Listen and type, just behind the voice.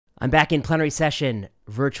I'm back in plenary session,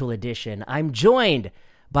 virtual edition. I'm joined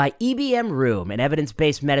by EBM Room, an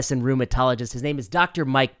evidence-based medicine rheumatologist. His name is Dr.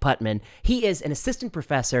 Mike Putman. He is an assistant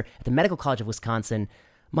professor at the Medical College of Wisconsin,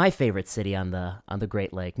 my favorite city on the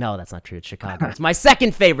Great Lake. No, that's not true. It's Chicago. It's my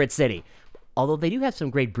second favorite city, although they do have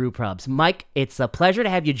some great brew pubs. Mike, it's a pleasure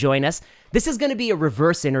to have you join us. This is going to be a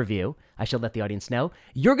reverse interview. I should let the audience know.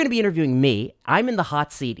 You're going to be interviewing me. I'm in the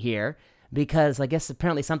hot seat here because I guess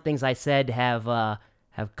apparently some things I said have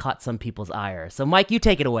caught some people's ire. So, Mike, you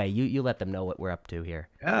take it away. You let them know what we're up to here.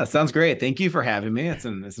 Yeah, sounds great. Thank you for having me. It's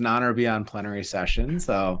an honor to be on plenary session.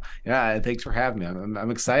 So, yeah, thanks for having me.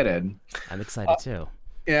 I'm excited. I'm excited too.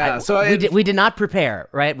 Yeah, we did not prepare,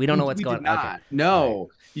 right? We don't know what's going on. Okay. No, right.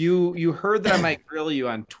 You heard that I might grill you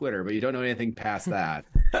on Twitter, but you don't know anything past that.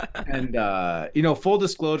 And full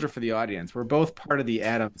disclosure for the audience, we're both part of the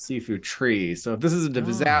Adam Seafood tree. So if this is a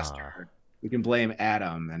disaster, we can blame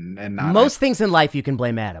Adam and not most things in life you can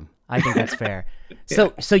blame Adam. I think that's fair.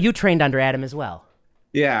 So you trained under Adam as well.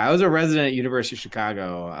 Yeah, I was a resident at University of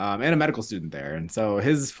Chicago and a medical student there. And so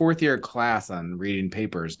his fourth year class on reading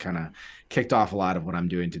papers kind of kicked off a lot of what I'm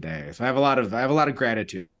doing today. So I have a lot of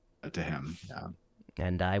gratitude to him. Yeah.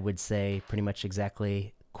 And I would say pretty much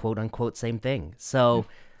exactly quote unquote same thing. So,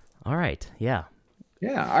 all right. Yeah.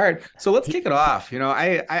 Yeah. All right. So let's kick it off.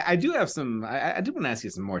 I do have I do want to ask you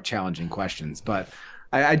some more challenging questions, but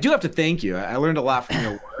I do have to thank you. I learned a lot from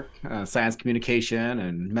your work, science communication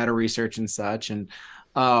and meta research and such. And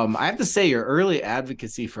I have to say your early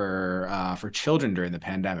advocacy for children during the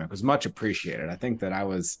pandemic was much appreciated. I think that I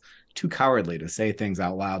was too cowardly to say things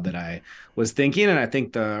out loud that I was thinking, and I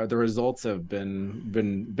think the results have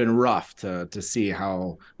been rough to see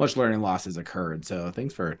how much learning loss has occurred. So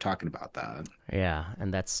thanks for talking about that. Yeah,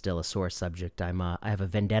 and that's still a sore subject. I have a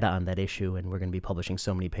vendetta on that issue, and we're going to be publishing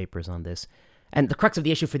so many papers on this. And the crux of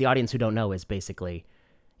the issue for the audience who don't know is basically,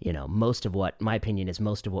 most of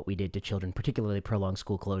what we did to children, particularly prolonged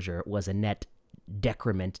school closure, was a net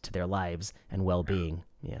decrement to their lives and well-being.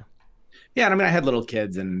 Yeah. Yeah, and I had little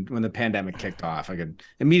kids, and when the pandemic kicked off, I could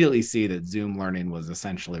immediately see that Zoom learning was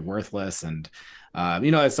essentially worthless. And,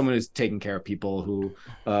 as someone who's taking care of people who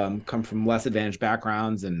come from less advantaged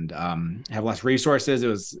backgrounds and have less resources, it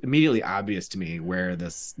was immediately obvious to me where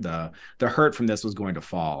the hurt from this was going to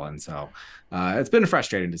fall. And so it's been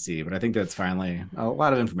frustrating to see, but I think that's finally a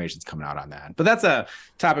lot of information's coming out on that. But that's a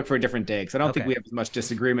topic for a different day because I don't think we have as much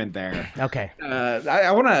disagreement there. Okay.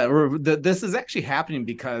 I want to. This is actually happening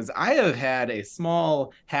because I have had a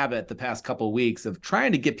small habit the past couple of weeks of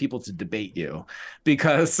trying to get people to debate you,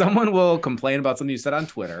 because someone will complain about something you said on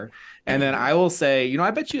Twitter, and then I will say,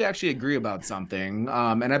 I bet you actually agree about something,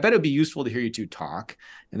 and I bet it'd be useful to hear you two talk.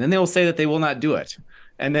 And then they will say that they will not do it.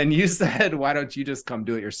 And then you said, why don't you just come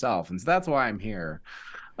do it yourself? And so that's why I'm here.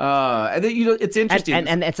 And then, it's interesting.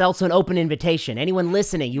 And it's also an open invitation. Anyone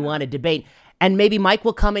listening, you want to debate, and maybe Mike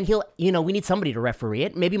will come and he'll, we need somebody to referee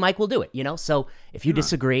it. Maybe Mike will do it, So if you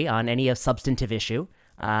disagree on any substantive issue,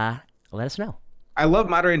 let us know. I love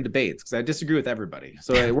moderating debates because I disagree with everybody.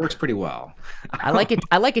 So it works pretty well. I like it.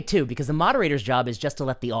 I like it too, because the moderator's job is just to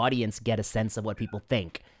let the audience get a sense of what people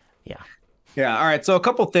think. Yeah. Yeah. All right. So a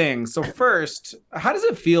couple things. So first, how does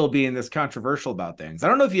it feel being this controversial about things? I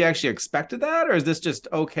don't know if you actually expected that, or is this just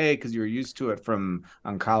okay because you're used to it from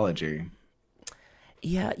oncology?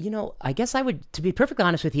 Yeah. I guess to be perfectly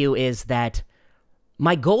honest with you, is that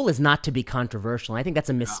my goal is not to be controversial. And I think that's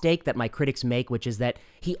a mistake that my critics make, which is that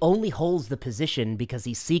he only holds the position because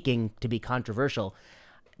he's seeking to be controversial.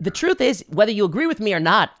 The truth is, whether you agree with me or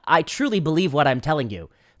not, I truly believe what I'm telling you.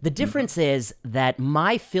 The difference is that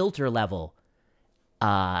my filter level,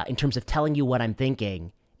 in terms of telling you what I'm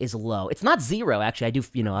thinking, is low. It's not zero, actually. I do,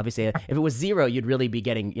 obviously, if it was zero, you'd really be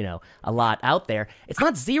getting, a lot out there. It's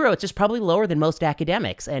not zero. It's just probably lower than most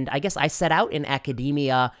academics. And I guess I set out in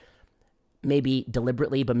academia, maybe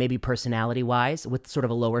deliberately, but maybe personality-wise, with sort of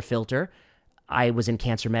a lower filter. I was in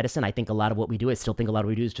cancer medicine. I think a lot of what we do, I still think a lot of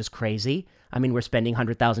what we do is just crazy. We're spending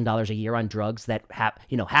 $100,000 a year on drugs that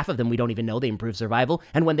half of them we don't even know they improve survival.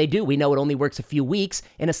 And when they do, we know it only works a few weeks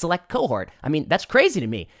in a select cohort. That's crazy to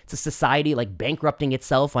me. It's a society bankrupting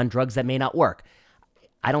itself on drugs that may not work.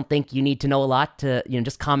 I don't think you need to know a lot to,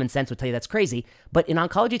 just common sense would tell you that's crazy. But in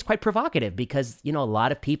oncology, it's quite provocative because, a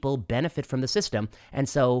lot of people benefit from the system. And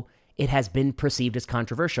so it has been perceived as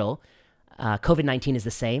controversial. COVID-19 is the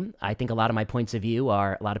same. I think a lot of my points of view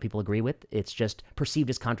a lot of people agree with. It's just perceived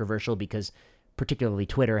as controversial because particularly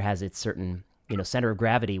Twitter has its certain, center of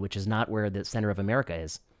gravity, which is not where the center of America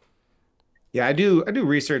is. Yeah, I do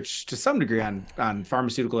research to some degree on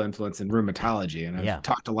pharmaceutical influence in rheumatology, and I've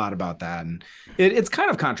talked a lot about that. And it's kind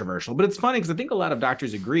of controversial, but it's funny because I think a lot of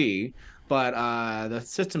doctors agree but the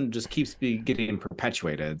system just keeps getting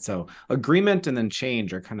perpetuated. So agreement and then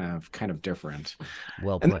change are kind of different.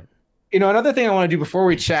 Well And put. another thing I want to do before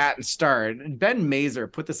we chat and start, Ben Mazer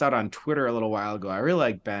put this out on Twitter a little while ago. I really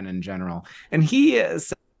like Ben in general. And he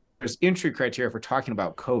said there's entry criteria for talking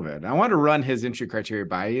about COVID. I wanted to run his entry criteria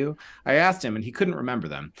by you. I asked him and he couldn't remember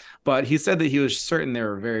them, but he said that he was certain they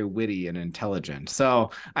were very witty and intelligent.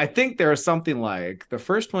 So I think there is something like the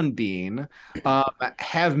first one being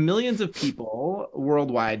have millions of people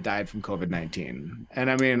worldwide died from COVID-19?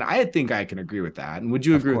 And I mean, I think I can agree with that. And would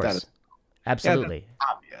you Of agree with that? course. Yeah, that's Absolutely.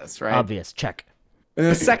 obvious, right? Obvious. Check. And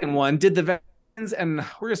the second one, did the veterans, and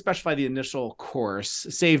we're going to specify the initial course,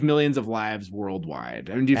 save millions of lives worldwide?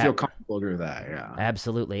 I mean, do you feel comfortable with that? Yeah.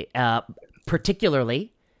 Absolutely.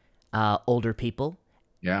 Particularly older people.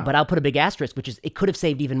 Yeah. But I'll put a big asterisk, which is it could have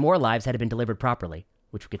saved even more lives had it been delivered properly,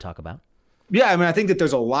 which we could talk about. Yeah, I mean, I think that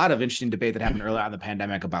there's a lot of interesting debate that happened early on in the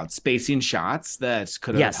pandemic about spacing shots that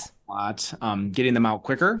could have helped a lot, getting them out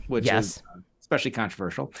quicker, which is especially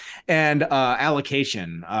controversial, and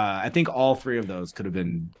allocation. I think all three of those could have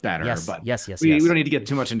been better. Yes, but yes. We don't need to get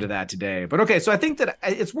too much into that today. But okay, so I think that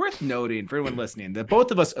it's worth noting for everyone listening that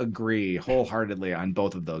both of us agree wholeheartedly on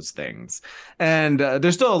both of those things, and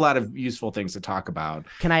there's still a lot of useful things to talk about.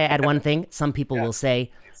 Can I add one thing? Some people will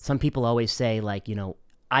say, some people always say, like,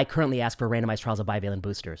 I currently ask for randomized trials of bivalent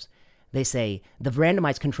boosters. They say the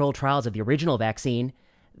randomized controlled trials of the original vaccine,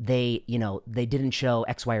 they didn't show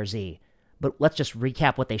X, Y, or Z. But let's just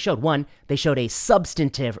recap what they showed. One, they showed a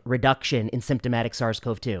substantive reduction in symptomatic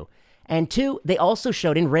SARS-CoV-2. And two, they also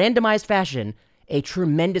showed in randomized fashion a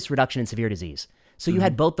tremendous reduction in severe disease. So you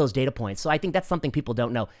had both those data points. So I think that's something people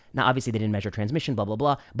don't know. Now, obviously, they didn't measure transmission, blah, blah,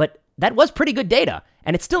 blah. But that was pretty good data.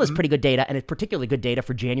 And it still is pretty good data. And it's particularly good data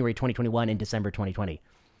for January 2021 and December 2020.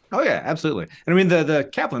 Oh, yeah, absolutely. And I mean, the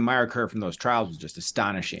Kaplan-Meier curve from those trials was just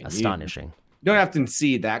astonishing. Astonishing. You don't often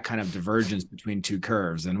see that kind of divergence between two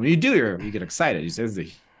curves. And when you do, you get excited. You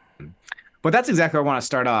say, but that's exactly where I want to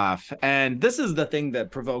start off. And this is the thing that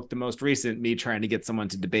provoked the most recent me trying to get someone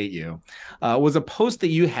to debate you, was a post that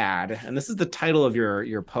you had. And this is the title of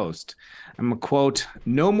your post. I'm going to quote,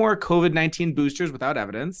 "No more COVID-19 boosters without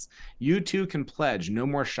evidence. You too can pledge no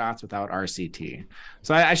more shots without RCT."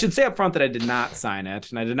 So I should say up front that I did not sign it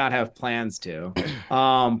and I did not have plans to.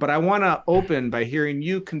 But I want to open by hearing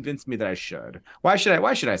you convince me that I should. Why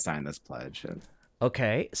should I sign this pledge?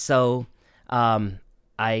 Okay. So, I'm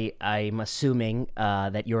assuming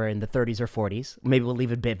that you're in the 30s or 40s. Maybe we'll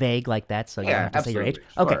leave it a bit vague like that, so you don't have to say your age.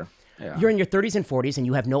 Sure. Okay. Yeah. You're in your 30s and 40s, and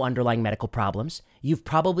you have no underlying medical problems. You've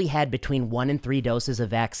probably had between 1 and 3 doses of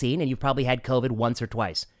vaccine, and you've probably had COVID once or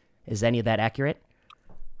twice. Is any of that accurate?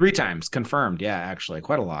 3 times confirmed. Yeah, actually,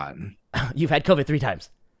 quite a lot. You've had COVID 3 times.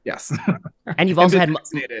 Yes. And you've also had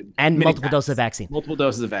multiple times. doses of vaccine. Multiple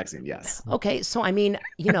doses of vaccine. Yes. Okay. So, I mean,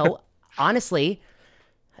 honestly,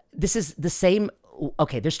 this is the same.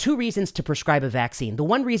 Okay, there's 2 reasons to prescribe a vaccine. The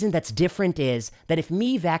one reason that's different is that if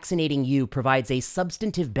me vaccinating you provides a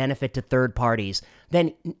substantive benefit to third parties,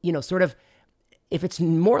 then, sort of, if it's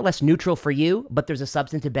more or less neutral for you, but there's a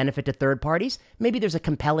substantive benefit to third parties, maybe there's a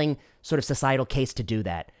compelling sort of societal case to do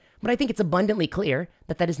that. But I think it's abundantly clear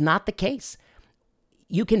that that is not the case.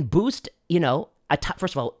 You can boost,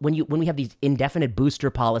 first of all, when we have these indefinite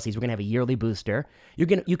booster policies, we're going to have a yearly booster. You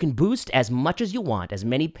can boost as much as you want,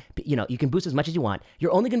 you can boost as much as you want.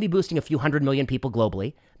 You're only going to be boosting a few 100 million people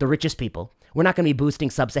globally, the richest people. We're not going to be boosting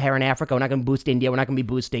sub-Saharan Africa. We're not going to boost India. We're not going to be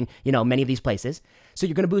boosting, many of these places. So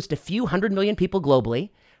you're going to boost a few 100 million people globally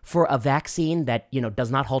for a vaccine that,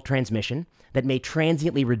 does not halt transmission, that may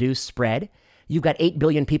transiently reduce spread. You've got 8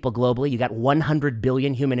 billion people globally. You got 100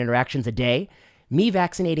 billion human interactions a day. Me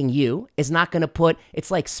vaccinating you is not going to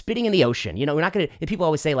it's like spitting in the ocean. We're not going to, people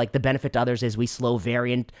always say like the benefit to others is we slow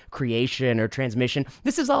variant creation or transmission.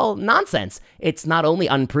 This is all nonsense. It's not only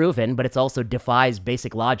unproven, but it's also defies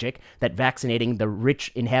basic logic that vaccinating the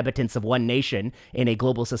rich inhabitants of one nation in a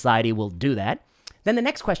global society will do that. Then the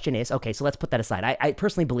next question is, okay, so let's put that aside. I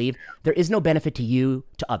personally believe there is no benefit to you,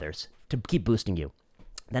 to others, to keep boosting you.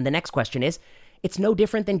 Then the next question is, it's no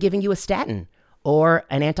different than giving you a statin or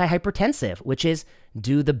an antihypertensive, which is,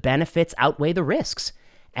 do the benefits outweigh the risks?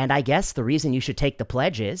 And I guess the reason you should take the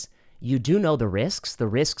pledge is you do know the risks. The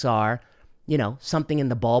risks are, something in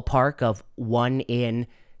the ballpark of 1 in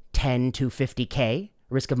 10 to 50K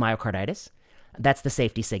risk of myocarditis. That's the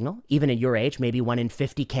safety signal. Even at your age, maybe 1 in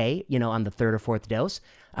 50K, on the 3rd or 4th dose.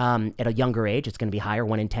 At a younger age, it's going to be higher,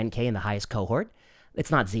 1 in 10K in the highest cohort. It's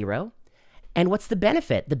not 0. And what's the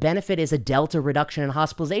benefit? The benefit is a delta reduction in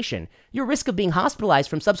hospitalization. Your risk of being hospitalized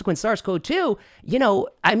from subsequent SARS-CoV-2,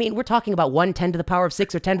 we're talking about 1 10 to the power of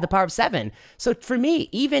 6 or 10 to the power of 7. So for me,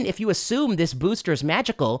 even if you assume this booster is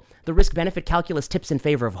magical, the risk-benefit calculus tips in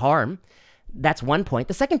favor of harm. That's one point.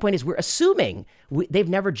 The second point is we're assuming they've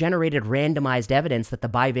never generated randomized evidence that the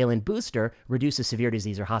bivalent booster reduces severe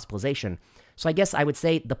disease or hospitalization. So I guess I would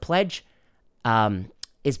say the pledge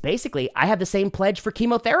is basically, I have the same pledge for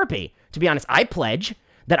chemotherapy. To be honest, I pledge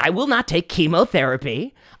that I will not take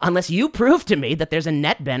chemotherapy unless you prove to me that there's a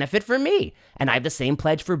net benefit for me. And I have the same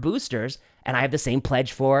pledge for boosters, and I have the same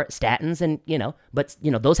pledge for statins, and,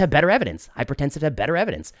 those have better evidence. Hypertensive have better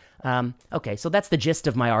evidence. Okay, so that's the gist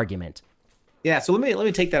of my argument. Yeah, so let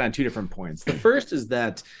me take that on two different points. The first is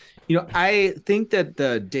that, I think that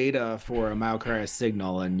the data for a myocarditis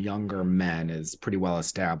signal in younger men is pretty well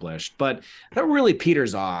established, but that really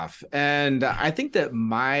peters off. And I think that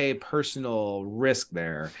my personal risk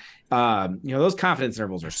there, those confidence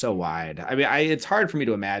intervals are so wide. I mean, it's hard for me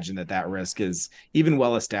to imagine that risk is even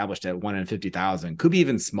well established at 1 in 50,000, could be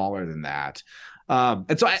even smaller than that.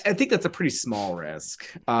 And so I think that's a pretty small risk.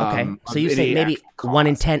 Okay. So you say maybe 1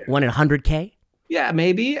 in 10, 1 in 100K? Yeah,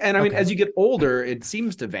 maybe. And I mean, as you get older, it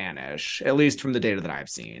seems to vanish, at least from the data that I've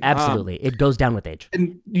seen. Absolutely. It goes down with age.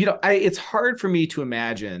 And, it's hard for me to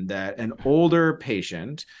imagine that an older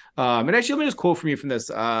patient, and actually, let me just quote from you from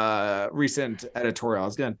this recent editorial. I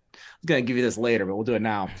was going to give you this later, but we'll do it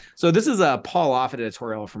now. So this is a Paul Offit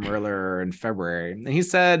editorial from earlier in February. And he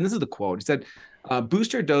said, and this is the quote, he said,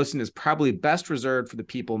 booster dosing is probably best reserved for the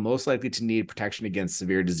people most likely to need protection against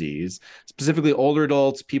severe disease, specifically older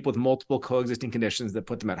adults, people with multiple coexisting conditions that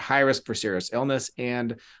put them at high risk for serious illness,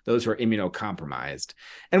 and those who are immunocompromised.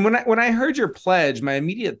 And when I heard your pledge, my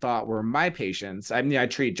immediate thought were my patients. I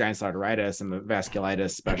treat giant cell arteritis. I'm a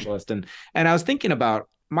vasculitis specialist, and I was thinking about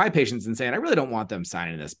my patients and saying, I really don't want them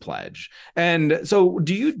signing this pledge. And so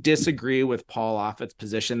do you disagree with Paul Offit's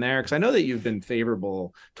position there? Because I know that you've been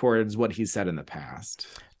favorable towards what he said in the past.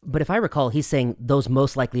 But if I recall, he's saying those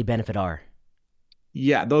most likely benefit are.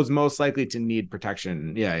 Yeah, those most likely to need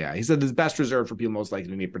protection. Yeah. He said it's best reserved for people most likely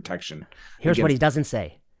to need protection. Here's what he doesn't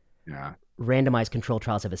say. Yeah. Randomized controlled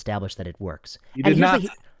trials have established that it works. You did not.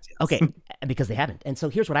 Okay, because they haven't. And so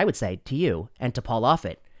here's what I would say to you and to Paul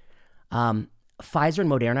Offit. Pfizer and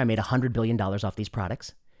Moderna made $100 billion off these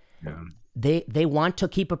products. Yeah. They want to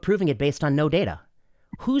keep approving it based on no data.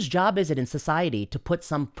 Whose job is it in society to put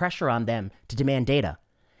some pressure on them to demand data?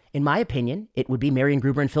 In my opinion, it would be Marion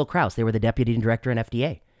Gruber and Phil Krause. They were the deputy director in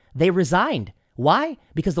FDA. They resigned. Why?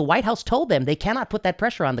 Because the White House told them they cannot put that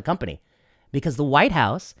pressure on the company. Because the White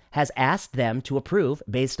House has asked them to approve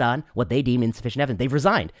based on what they deem insufficient evidence. They've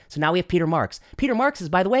resigned. So now we have Peter Marks. Peter Marks is,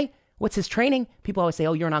 by the way, what's his training? People always say,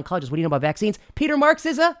 oh, you're an oncologist. What do you know about vaccines? Peter Marks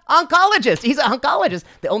is an oncologist. He's an oncologist.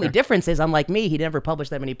 The only difference is, unlike me, he never published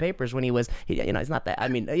that many papers when he's not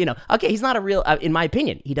that, okay, he's not a real, in my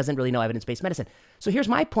opinion, he doesn't really know evidence-based medicine. So here's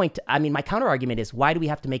my point. My counter argument is, why do we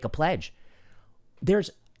have to make a pledge? The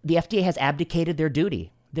FDA has abdicated their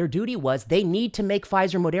duty. Their duty was they need to make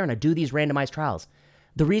Pfizer and Moderna do these randomized trials.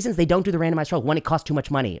 The reasons they don't do the randomized trial, one, it costs too much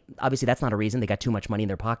money. Obviously, that's not a reason. They got too much money in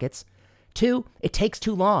their pockets. 2, it takes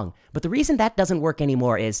too long. But the reason that doesn't work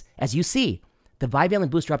anymore is, as you see, the bivalent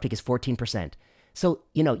booster uptake is 14%. So,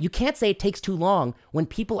 you can't say it takes too long when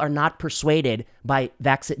people are not persuaded by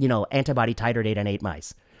antibody titer data in 8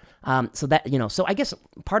 mice. So I guess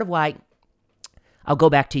part of why I'll go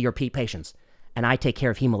back to your patients, and I take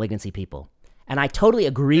care of heme malignancy people. And I totally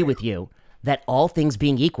agree with you that all things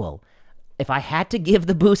being equal, if I had to give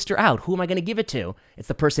the booster out, who am I going to give it to? It's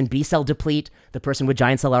the person B-cell deplete, the person with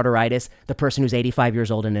giant cell arteritis, the person who's 85 years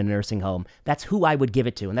old in a nursing home. That's who I would give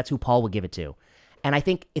it to, and that's who Paul would give it to. And I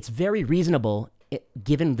think it's very reasonable,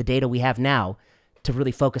 given the data we have now, to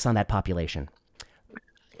really focus on that population.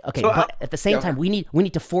 Okay, so, but at the same time, we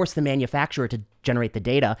need to force the manufacturer to generate the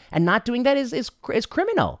data, and not doing that is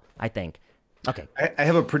criminal, I think. Okay. I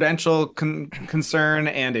have a prudential concern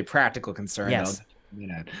and a practical concern. Yes.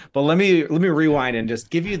 But let me rewind and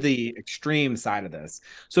just give you the extreme side of this.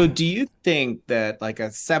 So do you think that like a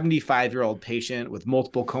 75-year-old patient with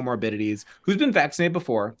multiple comorbidities who's been vaccinated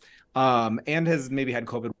before and has maybe had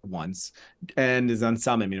COVID once and is on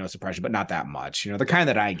some immunosuppression, but not that much, the kind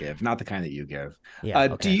that I give, not the kind that you give. Yeah,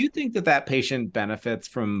 okay. Do you think that patient benefits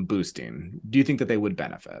from boosting? Do you think that they would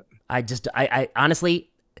benefit? I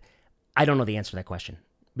honestly, I don't know the answer to that question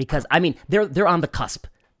because they're on the cusp.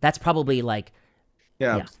 That's probably like,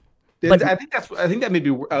 yeah. But I think that may be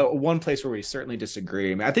one place where we certainly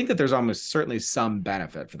disagree. I mean, I think that there's almost certainly some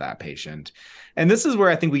benefit for that patient, and this is where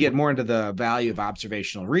I think we get more into the value of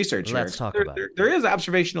observational research. let's talk about it. There is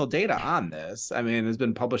observational data on this. I mean, it's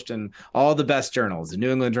been published in all the best journals, the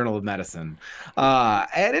New England Journal of Medicine,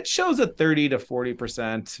 and it shows a 30 to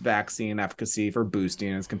 40% vaccine efficacy for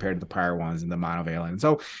boosting as compared to the prior ones in the monovalent.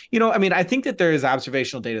 So, I mean, I think that there is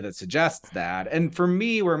observational data that suggests that, and for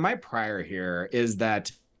me, where my prior here is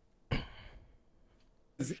that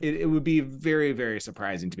it would be very, very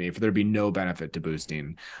surprising to me for there to be no benefit to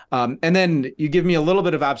boosting. And then you give me a little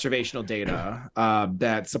bit of observational data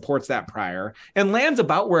that supports that prior and lands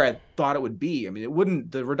about where I thought it would be. I mean,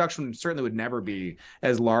 the reduction certainly would never be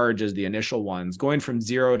as large as the initial ones. Going from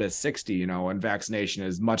 0 to 60, in vaccination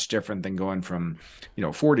is much different than going from,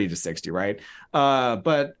 40 to 60, right?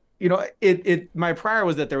 But my prior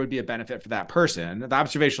was that there would be a benefit for that person. The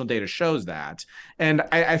observational data shows that. And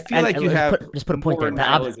I feel like you have just put a point there.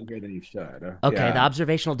 Nihilism here than you should. Okay, yeah. The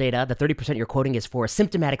observational data, the 30% you're quoting is for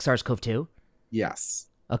symptomatic SARS-CoV-2. Yes.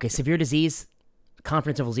 Okay, severe disease,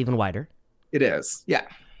 confidence interval is even wider. It is, yeah.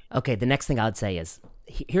 Okay, the next thing I would say is,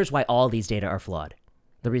 here's why all these data are flawed.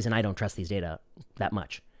 The reason I don't trust these data that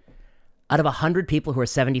much. Out of 100 people who are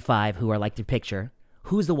 75 who are like the picture,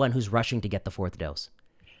 who's the one who's rushing to get the 4th dose?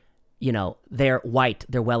 They're white,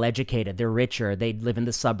 they're well-educated, they're richer, they live in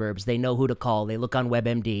the suburbs, they know who to call, they look on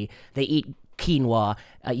WebMD, they eat quinoa,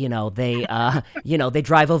 they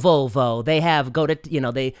drive a Volvo,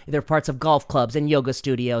 they're parts of golf clubs and yoga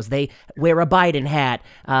studios, they wear a Biden hat,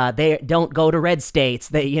 they don't go to red states,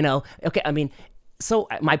 so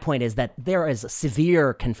my point is that there is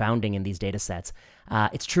severe confounding in these data sets.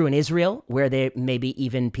 It's true in Israel, where there may be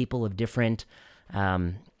even people of different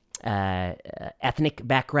ethnic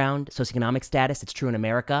background, socioeconomic status. It's true in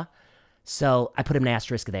America. So I put an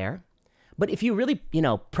asterisk there. But if you really,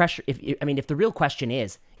 if the real question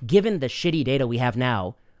is, given the shitty data we have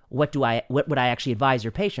now, what would I actually advise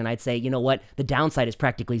your patient? I'd say, the downside is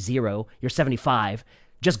practically 0. You're 75.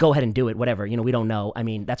 Just go ahead and do it, whatever. We don't know. I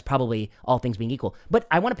mean, that's probably all things being equal. But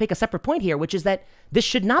I want to make a separate point here, which is that this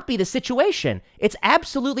should not be the situation. It's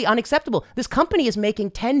absolutely unacceptable. This company is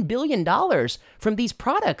making $10 billion from these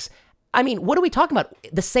products. I mean, what are we talking about?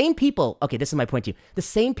 The same people, okay, this is my point to you. The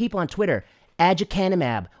same people on Twitter,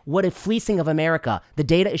 aducanumab, what a fleecing of America. The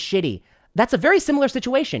data is shitty. That's a very similar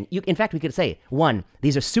situation. In fact, we could say, 1,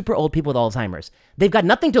 these are super old people with Alzheimer's. They've got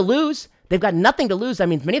nothing to lose. I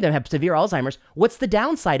mean, many of them have severe Alzheimer's. What's the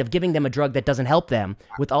downside of giving them a drug that doesn't help them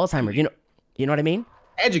with Alzheimer's? You know what I mean?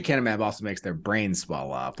 Aducanumab also makes their brain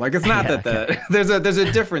swell up. Like, it's not there's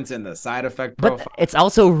a difference in the side effect profile. But it's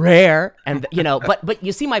also rare, and but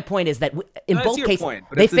you see, my point is that in both cases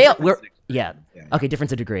they fail. Okay,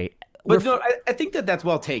 difference of degree. But no, I think that's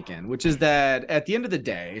well taken, which is that at the end of the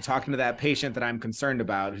day, talking to that patient that I'm concerned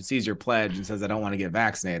about who sees your pledge and says, I don't want to get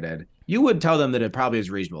vaccinated, you would tell them that it probably is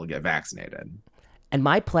reasonable to get vaccinated. And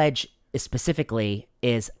my pledge is specifically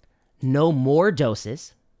no more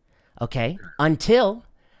doses, okay, until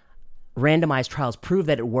randomized trials prove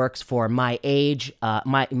that it works for my age,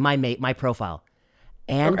 my profile.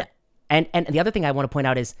 And the other thing I want to point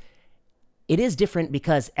out is it is different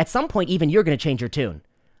because at some point even you're going to change your tune.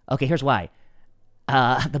 Okay, here's why.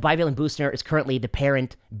 The bivalent booster is currently the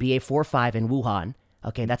parent BA.4/5 in Wuhan.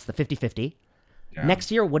 Okay, that's the 50-50. Yeah.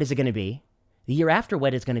 Next year, what is it going to be? The year after,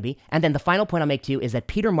 what is it going to be? And then the final point I'll make to you is that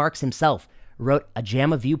Peter Marks himself wrote a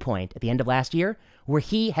JAMA Viewpoint at the end of last year where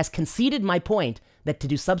he has conceded my point that to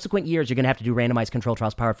do subsequent years, you're going to have to do randomized controlled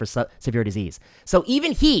trials powered for severe disease. So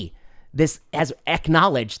even this has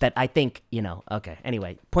acknowledged that I think, okay,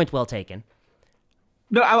 anyway, point well taken.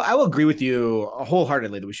 No, I will agree with you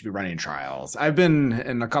wholeheartedly that we should be running trials. I've been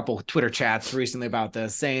in a couple of Twitter chats recently about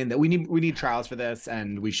this, saying that we need trials for this,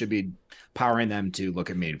 and we should be powering them to look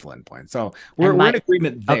at meaningful endpoints. So we're in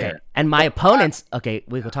agreement there. Okay. And my opponents, okay,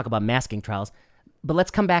 we will talk about masking trials, but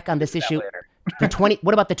let's come back on this issue.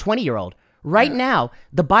 What about the 20-year-old? Right now,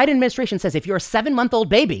 the Biden administration says if you're a 7-month-old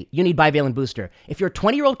baby, you need bivalent booster. If you're a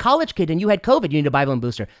 20-year-old college kid and you had COVID, you need a bivalent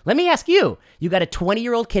booster. Let me ask you, you got a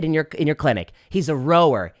 20-year-old kid in your clinic. He's a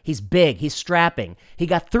rower. He's big. He's strapping. He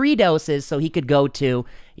got 3 doses so he could go to,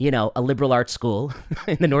 a liberal arts school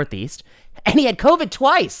in the Northeast. And he had COVID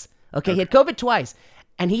twice. Okay, he had COVID twice.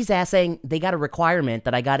 And he's saying they got a requirement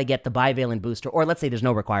that I got to get the bivalent booster, or let's say there's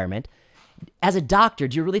no requirement. As a doctor,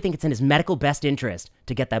 do you really think it's in his medical best interest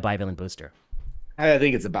to get that bivalent booster? I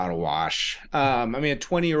think it's about a wash. I mean, a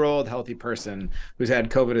 20-year-old healthy person who's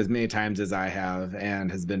had COVID as many times as I have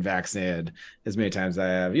and has been vaccinated as many times as I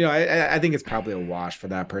have, I think it's probably a wash for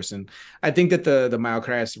that person. I think that the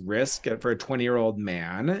myocarditis risk for a 20-year-old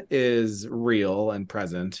man is real and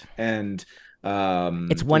present. And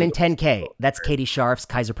It's 1 in 10K. That's Katie Scharf's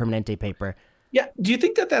Kaiser Permanente paper. yeah, do you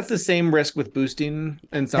think that that's the same risk with boosting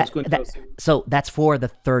and That, subsequent that dosing? so that's for the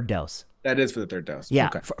third dose. That is for the third dose. Yeah,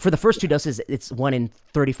 Okay, for the first two doses, it's 1 in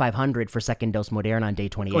 3,500 for second dose Moderna on day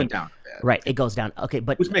going 28. down a bit, Right, it goes down. Okay,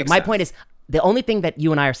 but which makes my sense. point is the only thing that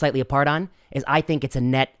you and I are slightly apart on is I think it's a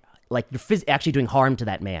net, like you're actually doing harm to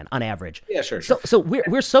that man on average. Yeah, sure, sure. So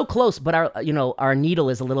we're so close, but our needle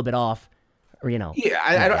is a little bit off, or Yeah, anyway.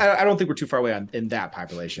 I don't think we're too far away in that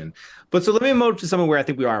population. But so let me move to somewhere where I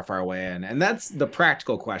think we are far away in, and that's the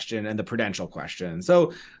practical question and the prudential question.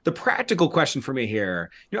 So the practical question for me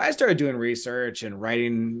here, I started doing research and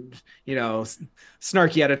writing,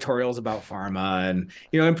 snarky editorials about pharma, and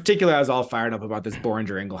in particular, I was all fired up about this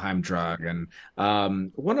Boehringer Ingelheim drug.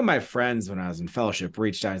 And one of my friends, when I was in fellowship,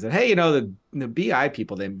 reached out and said, "Hey, the BI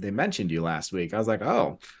people they mentioned you last week." I was like,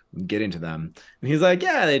 "Oh." Get into them. And he's like,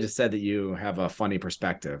 yeah, they just said that you have a funny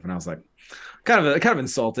perspective. And I was like, kind of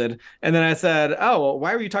insulted. And then I said, oh, well,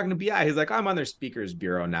 why were you talking to BI? He's like, I'm on their speakers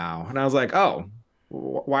bureau now. And I was like, oh,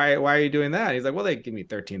 why are you doing that? He's like, well, they give me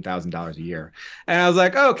 $13,000 a year. And I was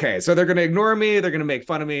like, okay, so they're going to ignore me. They're going to make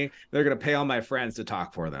fun of me. They're going to pay all my friends to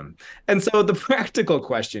talk for them. And so the practical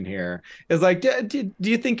question here is like, do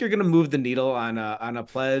you think you're going to move the needle on a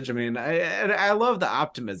pledge? I mean, I love the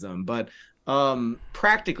optimism, but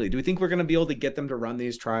practically, do we think we're going to be able to get them to run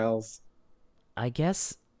these trials? I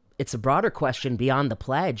guess it's a broader question beyond the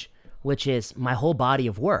pledge, which is my whole body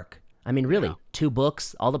of work. I mean, really, Yeah. 2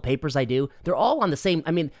 books, all the papers I do, they're all on the same.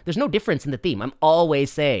 I mean, there's no difference in the theme. I'm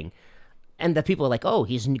always saying, and the people are like, "Oh,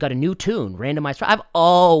 he's got a new tune, randomized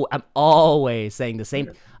trial." I'm always saying the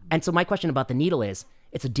same. And so my question about the needle is,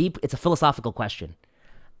 it's a philosophical question.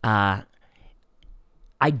 Uh,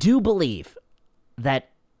 I do believe that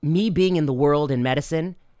me being in the world in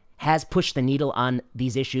medicine has pushed the needle on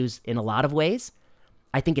these issues in a lot of ways.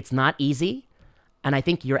 I think it's not easy. And I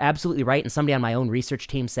think you're absolutely right. And somebody on my own research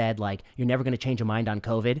team said, like, you're never going to change your mind on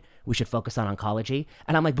COVID. We should focus on oncology.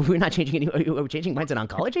 And I'm like, but we're not changing any, we're changing minds on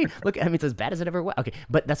oncology? Look, I mean, it's as bad as it ever was. Okay,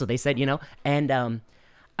 but that's what they said. And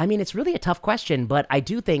I mean, it's really a tough question. But I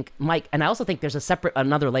do think, Mike, and I also think there's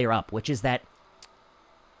another layer up, which is that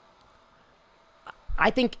I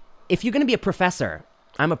think if you're going to be a professor,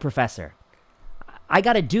 I'm a professor. I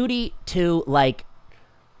got a duty to, like,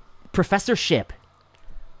 professorship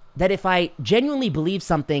that if I genuinely believe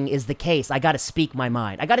something is the case, I got to speak my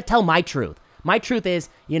mind. I got to tell my truth. My truth is,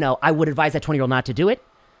 I would advise that 20-year-old not to do it.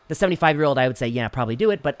 The 75-year-old, I would say, yeah, probably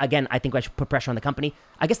do it. But again, I think I should put pressure on the company.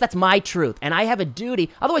 I guess that's my truth. And I have a duty.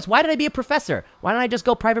 Otherwise, why did I be a professor? Why don't I just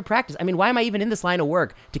go private practice? I mean, why am I even in this line of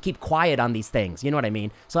work to keep quiet on these things? You know what I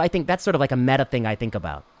mean? So I think that's sort of like a meta thing I think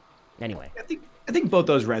about. Anyway. I think both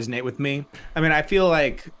those resonate with me. I mean, I feel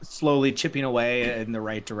like slowly chipping away in the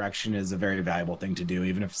right direction is a very valuable thing to do,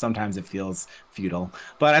 even if sometimes it feels futile.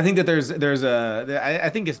 But I think that I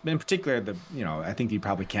think it's in particular I think you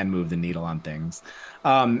probably can move the needle on things.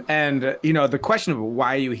 And the question of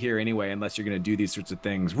why are you here anyway, unless you're going to do these sorts of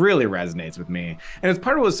things, really resonates with me. And it's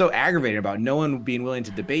part of what was so aggravating about no one being willing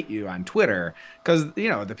to debate you on Twitter, because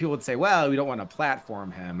the people would say, well, we don't want to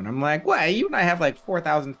platform him, and I'm like, well, you and I have like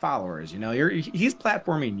 4,000 followers. He's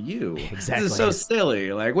platforming you. Exactly. This is so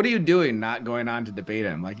silly. Like, what are you doing not going on to debate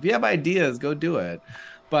him? Like, if you have ideas, go do it.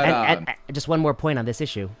 But And just one more point on this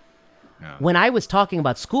issue. yeah. When I was talking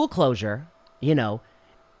about school closure,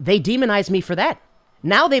 they demonized me for that.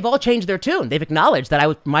 Now they've all changed their tune. They've acknowledged that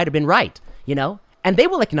I might have been right, and they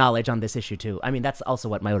will acknowledge on this issue too. I mean, that's also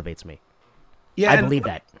what motivates me. Yeah, I and believe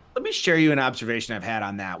that. let me share you an observation I've had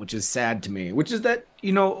on that, which is sad to me, which is that,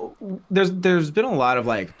 there's been a lot of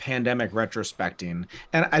like pandemic retrospecting,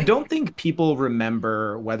 and I don't think people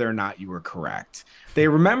remember whether or not you were correct. They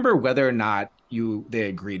remember whether or not they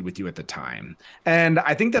agreed with you at the time. And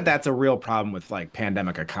I think that that's a real problem with like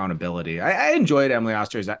pandemic accountability. I enjoyed Emily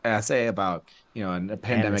Oster's essay about, a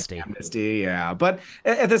pandemic amnesty. Yeah. But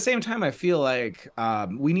at the same time, I feel like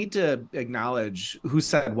we need to acknowledge who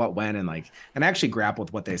said what when, and actually grapple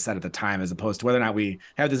with what they said at the time, as opposed to whether or not we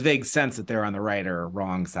have this vague sense that they're on the right or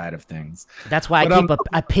wrong side of things. That's why I keep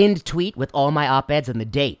a pinned tweet with all my op-eds and the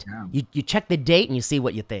date. Yeah. You check the date and you see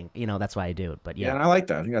what you think. That's why I do it. But Yeah, and I like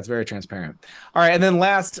that. I think that's very transparent. All right, and then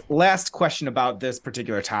last question about this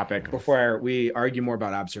particular topic before we argue more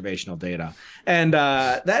about observational data, and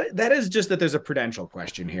that is just that there's a prudential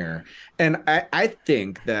question here. And I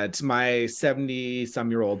think that my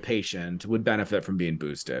 70-some-year-old patient would benefit from being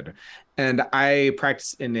boosted. And I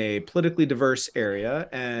practice in a politically diverse area.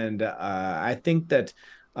 And I think that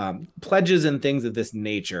pledges and things of this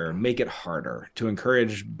nature make it harder to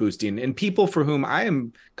encourage boosting in people for whom I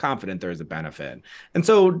am confident there is a benefit. And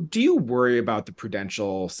so, do you worry about the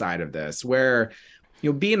prudential side of this, where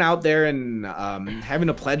being out there and having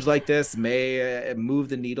a pledge like this may move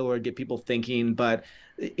the needle or get people thinking, but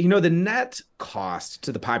the net cost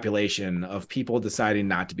to the population of people deciding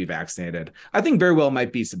not to be vaccinated, I think very well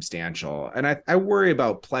might be substantial. And I worry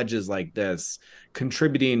about pledges like this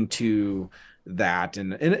contributing to that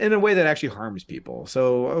in a way that actually harms people.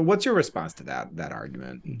 So what's your response to that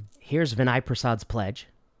argument? Here's Vinay Prasad's pledge.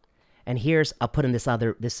 And here's, I'm putting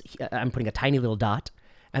a tiny little dot.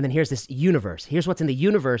 And then here's this universe. Here's what's in the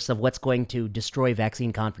universe of what's going to destroy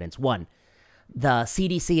vaccine confidence. One, the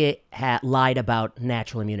CDC lied about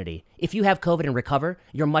natural immunity. If you have COVID and recover,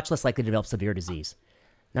 you're much less likely to develop severe disease.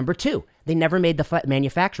 Number two, they never made the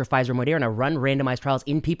manufacturer, Pfizer and Moderna, run randomized trials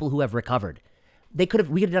in people who have recovered. We could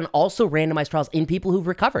have done also randomized trials in people who've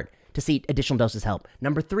recovered to see additional doses help.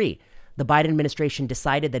 Number three, the Biden administration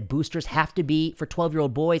decided that boosters have to be for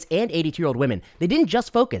 12-year-old boys and 82-year-old women. They didn't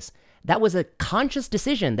just focus. That was a conscious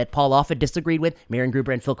decision that Paul Offit disagreed with, Marian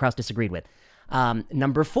Gruber and Phil Krause disagreed with.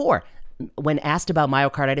 Number four, when asked about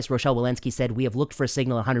myocarditis, Rochelle Walensky said, we have looked for a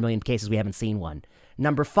signal in 100 million cases. We haven't seen one.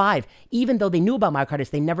 Number five, even though they knew about myocarditis,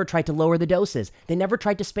 they never tried to lower the doses. They never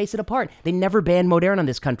tried to space it apart. They never banned Moderna in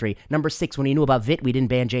this country. Number six, when we knew about VIT, we didn't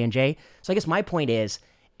ban J&J. So I guess my point is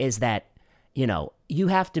that, you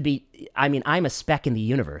have to be, I'm a speck in the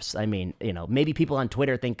universe. Maybe people on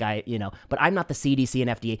Twitter think but I'm not the CDC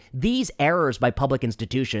and FDA. These errors by public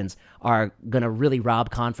institutions are going to really rob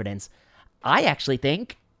confidence. I actually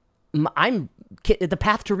think the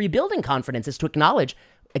path to rebuilding confidence is to acknowledge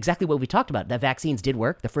exactly what we talked about. That vaccines did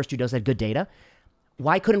work. The first two doses had good data.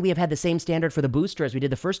 Why couldn't we have had the same standard for the booster as we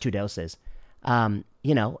did the first two doses?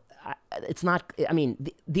 It's not,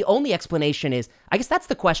 the only explanation is, I guess that's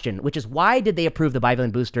the question, which is why did they approve the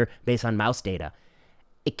bivalent booster based on mouse data?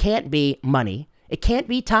 It can't be money. It can't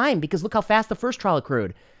be time, because look how fast the first trial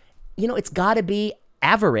accrued. It's got to be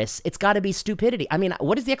avarice. It's got to be stupidity.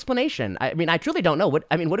 What is the explanation? I truly don't know. What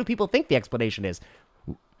do people think the explanation is?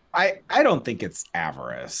 I don't think it's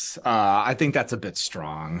avarice. I think that's a bit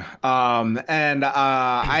strong.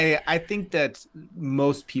 I think that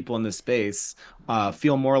most people in this space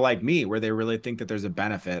feel more like me, where they really think that there's a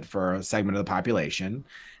benefit for a segment of the population.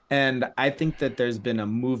 And I think that there's been a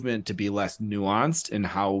movement to be less nuanced in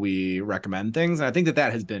how we recommend things. And I think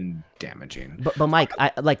that has been damaging. But Mike,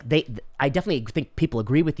 I definitely think people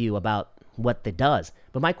agree with you about what it does.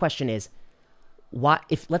 But my question is, why,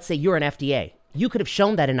 if let's say you're an FDA, you could have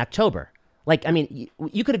shown that in October.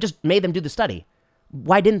 You could have just made them do the study.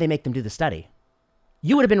 Why didn't they make them do the study?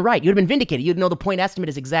 You would have been right. You'd have been vindicated. You'd know the point estimate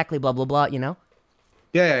is exactly blah, blah, blah,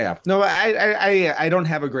 Yeah. No, I don't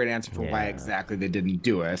have a great answer for why exactly they didn't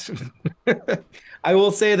do it. I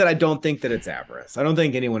will say that I don't think that it's avarice. I don't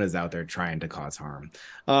think anyone is out there trying to cause harm.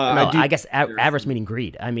 I guess avarice meaning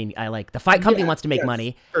greed. The fight company wants to make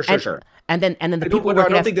money. Sure. And then the people. I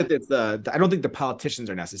don't think that it's I don't think the politicians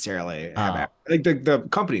are necessarily the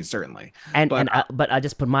companies certainly. But I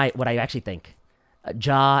just put what I actually think.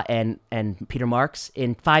 Ja and Peter Marks,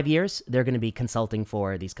 in 5 years, they're going to be consulting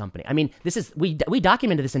for these companies. We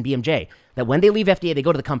documented this in BMJ, that when they leave FDA, they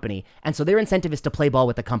go to the company. And so their incentive is to play ball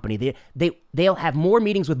with the company. They'll have more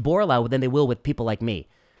meetings with Borla than they will with people like me.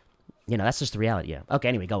 That's just the reality. Yeah. Okay,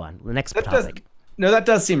 anyway, go on. The next topic. That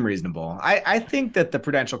does seem reasonable. I think that the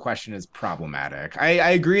prudential question is problematic.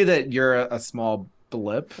 I agree that you're a small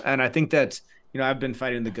blip. And I think that I've been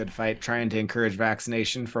fighting the good fight, trying to encourage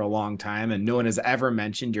vaccination for a long time, and no one has ever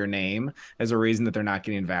mentioned your name as a reason that they're not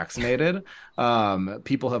getting vaccinated.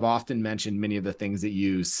 People have often mentioned many of the things that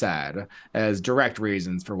you said as direct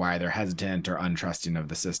reasons for why they're hesitant or untrusting of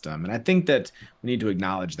the system. And I think that we need to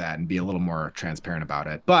acknowledge that and be a little more transparent about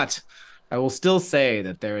it. But I will still say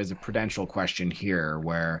that there is a prudential question here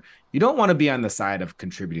where you don't want to be on the side of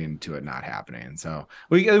contributing to it not happening. So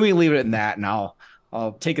we leave it in that, and I'll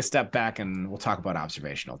take a step back and we'll talk about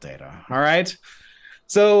observational data. All right.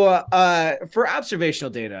 So for observational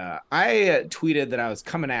data, I tweeted that I was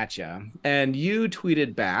coming at you, and you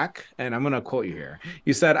tweeted back, and I'm going to quote you here.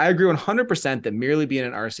 You said, I agree 100% that merely being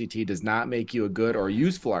an RCT does not make you a good or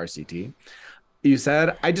useful RCT. You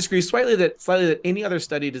said, I disagree slightly that any other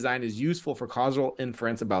study design is useful for causal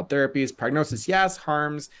inference about therapies. Prognosis, yes.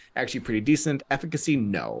 Harms, actually pretty decent. Efficacy,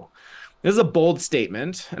 no. This is a bold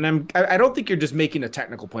statement, and I don't think you're just making a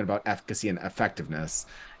technical point about efficacy and effectiveness.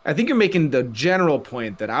 I think you're making the general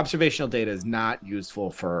point that observational data is not useful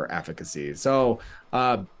for efficacy. So,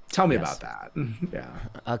 tell me about Yes. that.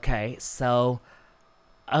 Yeah. Okay. So,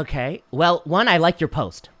 okay. Well, one, I like your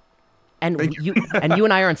post. Thank And you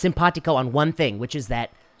and I are on simpatico on one thing, which is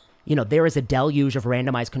that there is a deluge of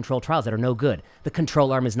randomized controlled trials that are no good. The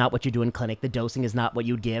control arm is not what you do in clinic. The dosing is not what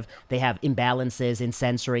you'd give. They have imbalances in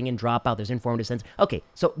censoring and dropout. There's informative sense. Okay,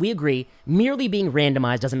 so we agree. Merely being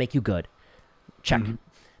randomized doesn't make you good. Check. you.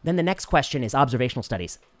 Then the next question is observational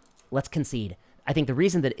studies. Let's concede. I think the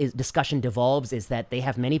reason that discussion devolves is that they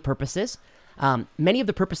have many purposes. Many of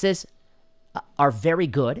the purposes are very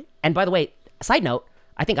good. And by the way, side note,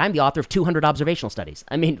 I think I'm the author of 200 observational studies.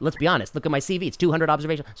 I mean, let's be honest. Look at my CV. It's 200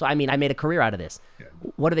 observational. So, I mean, I made a career out of this. Yeah.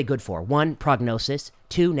 What are they good for? One, prognosis.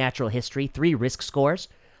 Two, natural history. Three, risk scores.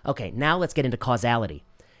 Okay, now let's get into causality.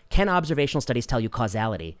 Can observational studies tell you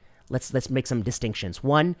causality? Let's make some distinctions.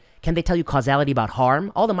 One, can they tell you causality about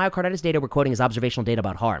harm? All the myocarditis data we're quoting is observational data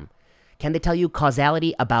about harm. Can they tell you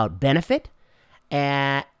causality about benefit?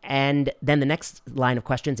 And then the next line of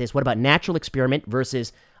questions is what about natural experiment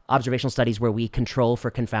versus observational studies where we control for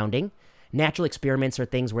confounding? Natural experiments are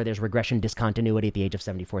things where there's regression discontinuity at the age of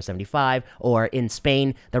 74, 75, or in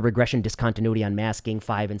Spain, the regression discontinuity on masking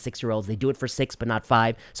 5 and 6-year-olds. They do it for 6, but not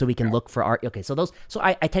 5, so we can look for art. Okay, so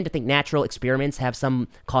I tend to think natural experiments have some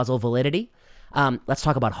causal validity. Let's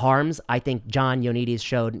talk about harms. I think John Ioannidis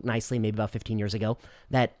showed nicely, maybe about 15 years ago,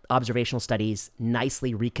 that observational studies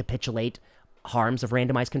nicely recapitulate harms of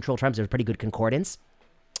randomized controlled trials. There's pretty good concordance.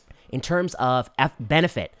 In terms of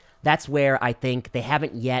benefit, that's where I think they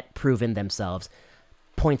haven't yet proven themselves.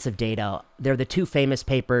 Points of data. They're the two famous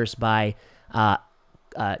papers by John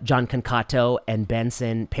Concato and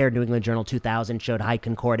Benson. Paired New England Journal 2000 showed high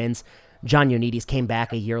concordance. John Ioannidis came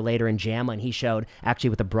back a year later in JAMA, and he showed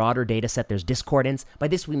actually with a broader data set, there's discordance. By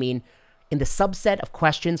this, we mean in the subset of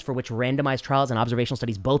questions for which randomized trials and observational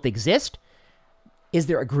studies both exist, is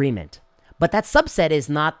there agreement? But that subset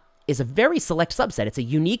is a very select subset. It's a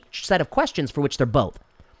unique set of questions for which they're both.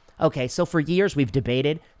 Okay, so for years we've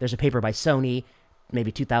debated. There's a paper by Sony,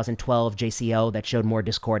 maybe 2012 JCO, that showed more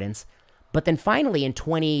discordance. But then finally in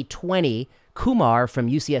 2020, Kumar from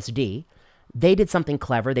UCSD, they did something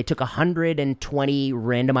clever. They took 120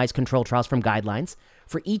 randomized controlled trials from guidelines.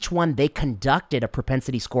 For each one, they conducted a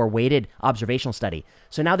propensity score weighted observational study.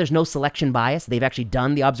 So now there's no selection bias. They've actually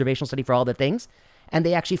done the observational study for all the things. And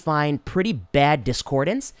they actually find pretty bad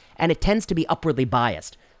discordance, and it tends to be upwardly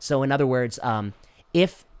biased. So in other words,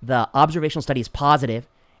 if the observational study is positive,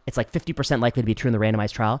 it's like 50% likely to be true in the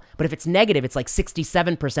randomized trial. But if it's negative, it's like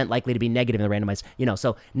 67% likely to be negative in the randomized,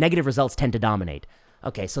 so negative results tend to dominate.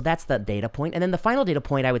 Okay, so that's the data point. And then the final data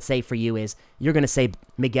point I would say for you is you're going to say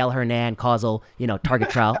Miguel Hernan causal, target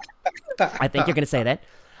trial. I think you're going to say that.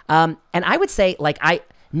 And I would say,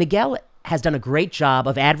 Miguel has done a great job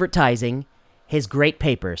of advertising his great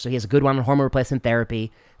papers. So he has a good one on hormone replacement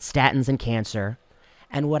therapy, statins, and cancer.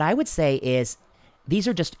 And what I would say is these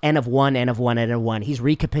are just N of 1, N of 1, N of 1. He's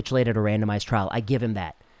recapitulated a randomized trial. I give him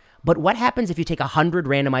that. But what happens if you take 100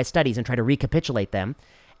 randomized studies and try to recapitulate them?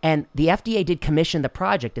 And the FDA did commission the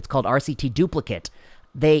project. It's called RCT Duplicate.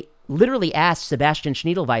 They literally asked Sebastian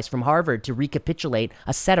Schniedelweiss from Harvard to recapitulate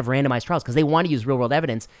a set of randomized trials because they want to use real-world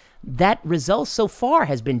evidence. That result so far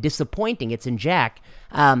has been disappointing. It's in JACC.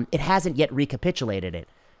 It hasn't yet recapitulated it.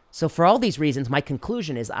 So for all these reasons, my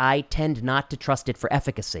conclusion is I tend not to trust it for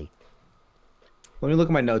efficacy. Let me look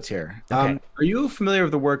at my notes here. Okay. Are you familiar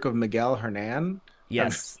with the work of Miguel Hernan?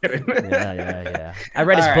 Yes. I'm just kidding. Yeah. I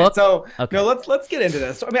read his All right, book. so Okay. no, let's get into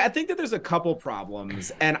this. So, I think that there's a couple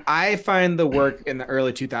problems, and I find the work in the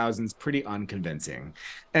early 2000s pretty unconvincing.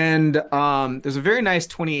 And there's a very nice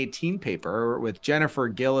 2018 paper with Jennifer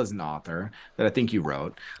Gill as an author that I think you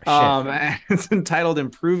wrote. It's entitled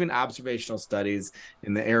 "Improving Observational Studies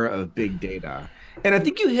in the Era of Big Data." And I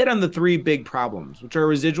think you hit on the three big problems, which are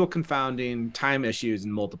residual confounding, time issues,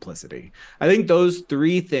 and multiplicity. I think those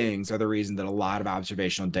three things are the reason that a lot of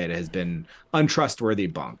observational data has been untrustworthy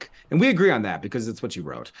bunk. And we agree on that because it's what you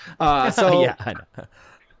wrote. So Yeah, I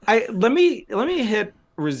know. let me hit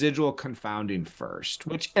residual confounding first,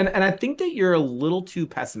 which and I think that you're a little too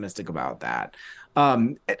pessimistic about that.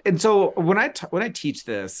 And so when I teach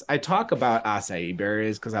this, I talk about acai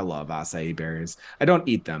berries because I love acai berries. I don't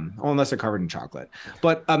eat them unless they're covered in chocolate,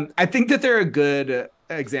 but I think that they're a good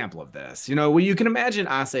example of this. Well, you can imagine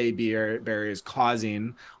acai berries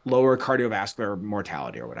causing lower cardiovascular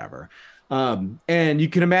mortality or whatever. And you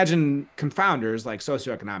can imagine confounders like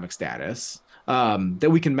socioeconomic status that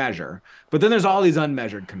we can measure. But then there's all these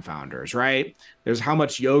unmeasured confounders, right? There's how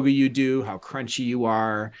much yoga you do, how crunchy you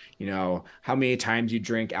are, how many times you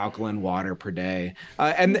drink alkaline water per day,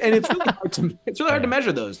 and it's really hard to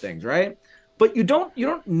measure those things, right? But you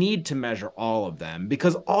don't need to measure all of them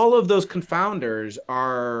because all of those confounders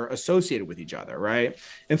are associated with each other, right?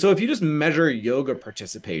 And so if you just measure yoga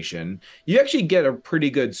participation, you actually get a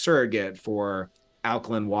pretty good surrogate for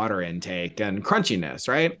alkaline water intake and crunchiness,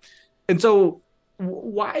 right? And so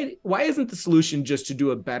why isn't the solution just to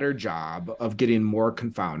do a better job of getting more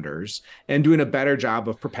confounders and doing a better job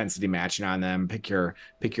of propensity matching on them? Pick your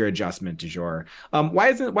adjustment du jour. Why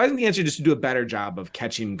isn't the answer just to do a better job of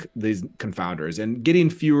catching these confounders and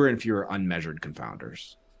getting fewer and fewer unmeasured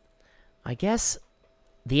confounders? I guess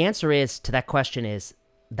the answer is to that question is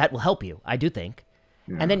that will help you, I do think.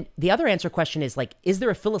 Yeah. And then the other answer question is like, is there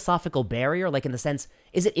a philosophical barrier? Like in the sense,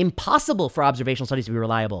 is it impossible for observational studies to be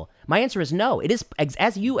reliable? My answer is no. It is,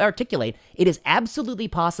 as you articulate, it is absolutely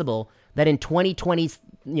possible that in 2020,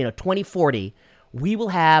 2040, we will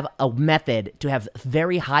have a method to have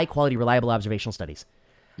very high quality, reliable observational studies.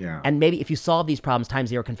 Yeah. And maybe if you solve these problems, time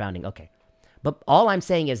zero confounding, okay. But all I'm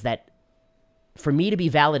saying is that for me to be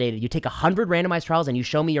validated, you take 100 randomized trials and you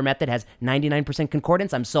show me your method has 99%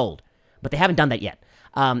 concordance, I'm sold. But they haven't done that yet.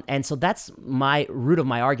 And so that's my root of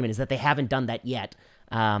my argument is that they haven't done that yet.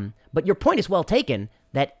 But your point is well taken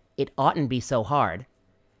that it oughtn't be so hard.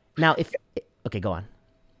 Now, okay, go on.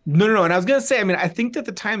 No. And I was going to say, I mean, I think that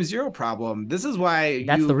the time zero problem, this is why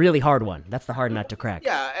that's the really hard one. That's the hard nut to crack.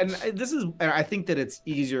 Yeah. And I think that it's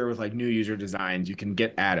easier with like new user designs. You can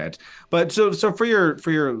get at it. But so for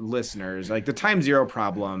your listeners, like the time zero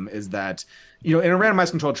problem is that, in a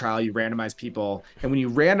randomized controlled trial, you randomize people. And when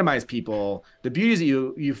you randomize people, the beauty is that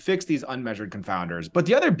you fix these unmeasured confounders. But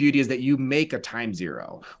the other beauty is that you make a time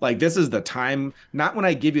zero. Like this is the time, not when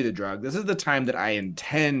I give you the drug. This is the time that I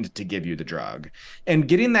intend to give you the drug. And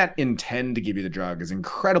getting that intend to give you the drug is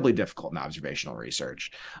incredibly difficult in observational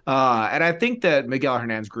research. And I think that Miguel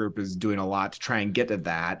Hernan's group is doing a lot to try and get to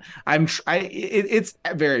that. It's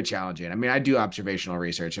very challenging. I mean, I do observational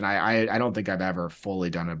research, and I don't think I've ever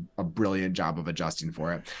fully done a brilliant job of adjusting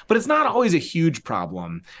for it, but it's not always a huge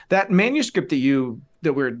problem. That manuscript that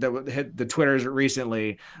hit the Twitters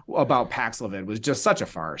recently about Paxlovid was just such a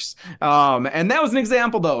farce. And that was an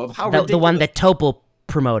example though of how the one that Topol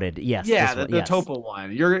promoted. Yes. Yeah, the Topol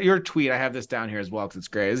one. Your tweet, I have this down here as well because it's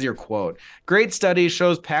great. This is your quote. Great study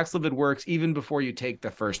shows Paxlovid works even before you take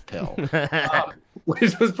the first pill.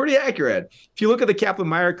 Which was pretty accurate. If you look at the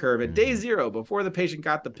Kaplan-Meier curve at day 0, before the patient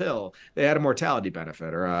got the pill, they had a mortality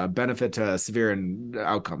benefit or a benefit to severe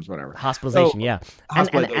outcomes, whatever. Hospitalization, yeah.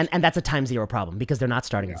 And that's a time zero problem because they're not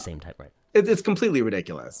starting at the same time, right? It's completely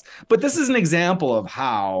ridiculous. But this is an example of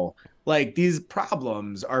how like these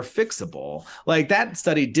problems are fixable. Like that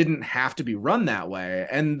study didn't have to be run that way.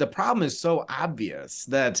 And the problem is so obvious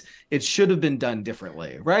that it should have been done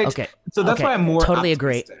differently, right? Okay. So that's why I'm more totally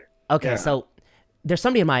optimistic. Agree. Okay, so there's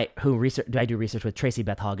somebody I do research with, Tracy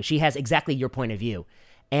Beth Hogg. She has exactly your point of view.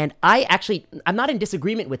 And I'm not in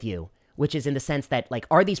disagreement with you, which is in the sense that like,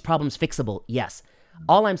 are these problems fixable? Yes.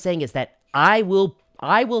 All I'm saying is that I will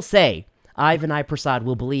say, Ivan I. Prasad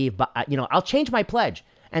will believe, but I'll change my pledge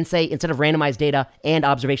and say, instead of randomized data and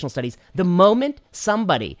observational studies, the moment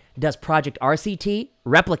somebody does Project RCT,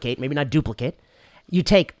 replicate, maybe not duplicate, you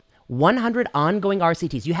take 100 ongoing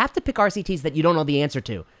RCTs. You have to pick RCTs that you don't know the answer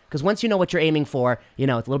to. Because once you know what you're aiming for, it's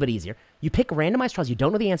a little bit easier. You pick randomized trials you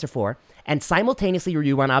don't know the answer for, and simultaneously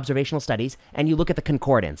you run observational studies, and you look at the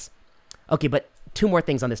concordance. Okay, but 2 more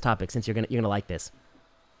things on this topic, since you're gonna like this.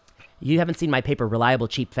 You haven't seen my paper, Reliable,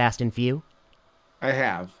 Cheap, Fast, and Few? I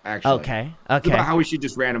have, actually. Okay. It's about how we should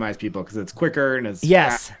just randomize people because it's quicker and it's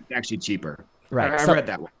actually cheaper. Right. I read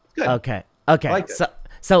that one. Good. Okay. I liked it.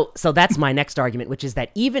 So that's my next argument, which is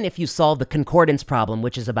that even if you solve the concordance problem,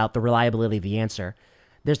 which is about the reliability of the answer,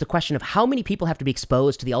 there's the question of how many people have to be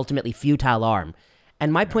exposed to the ultimately futile arm.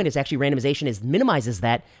 And my point is actually randomization minimizes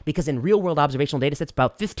that because in real world observational data sets,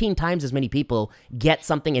 about 15 times as many people get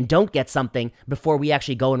something and don't get something before we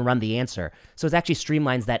actually go and run the answer. So it actually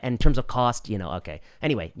streamlines that. And in terms of cost, okay.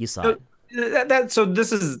 Anyway, you saw it. So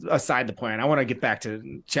this is aside the point. I want to get back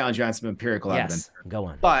to challenge you on some empirical evidence. Go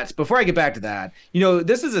on. But before I get back to that,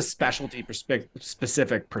 this is a specialty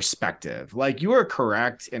specific perspective. Like you are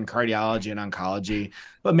correct in cardiology and oncology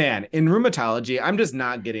But man, in rheumatology, I'm just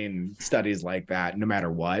not getting studies like that no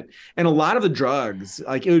matter what. And a lot of the drugs,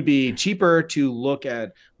 like it would be cheaper to look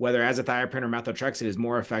at whether azathioprine or methotrexate is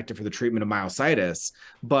more effective for the treatment of myositis,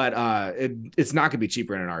 but it's not going to be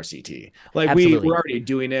cheaper in an RCT. Like we're Absolutely. already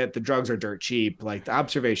doing it. The drugs are dirt cheap. Like the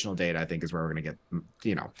observational data, I think, is where we're going to get,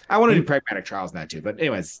 I want to do In pragmatic trials in that too. But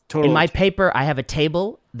anyways, in total. my paper, I have a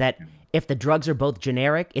table that if the drugs are both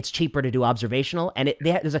generic, it's cheaper to do observational, and I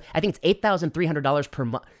think it's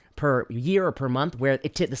 $8,300 per year or per month where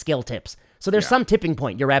the scale tips. So there's Yeah. some tipping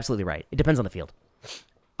point. You're absolutely right. It depends on the field.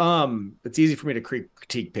 It's easy for me to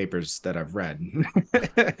critique papers that I've read. I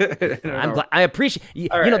don't I'm know. glad. I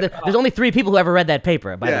appreciate. All You know, right. there's only 3 people who ever read that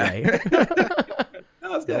paper. By the Yeah. way. That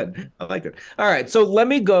was good. I liked it. All right. So let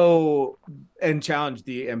me go and challenge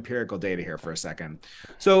the empirical data here for a second.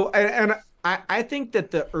 So, and I think that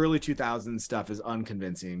the early 2000s stuff is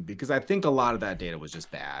unconvincing because I think a lot of that data was just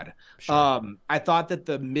bad. Sure. I thought that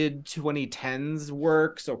the mid 2010s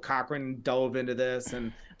work, so Cochrane dove into this,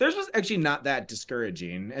 and theirs was actually not that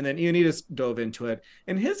discouraging. And then Ioannidis dove into it,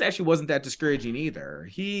 and his actually wasn't that discouraging either.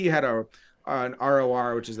 He had an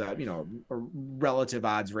ROR, which is a relative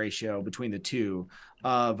odds ratio between the two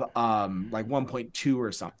of like 1.2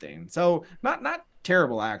 or something. So not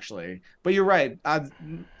terrible actually, but you're right.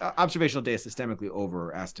 Observational data systemically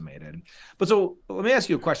overestimated. But so let me ask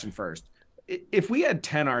you a question first. If we had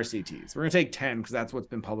 10 RCTs, we're going to take 10 because that's what's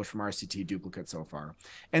been published from RCT duplicate so far.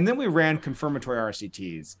 And then we ran confirmatory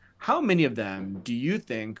RCTs. How many of them do you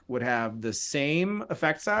think would have the same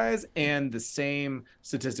effect size and the same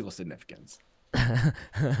statistical significance?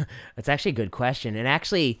 That's actually a good question. And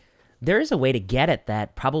actually, there is a way to get at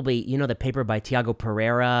that. Probably, the paper by Tiago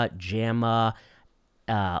Pereira, JAMA,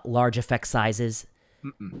 large effect sizes.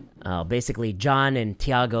 Mm-mm. Basically, John and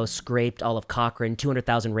Tiago scraped all of Cochrane,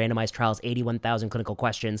 200,000 randomized trials, 81,000 clinical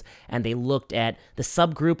questions, and they looked at the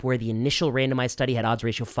subgroup where the initial randomized study had odds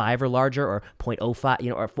ratio 5 or larger, or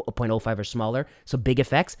 0.05, or 0.05 or smaller, so big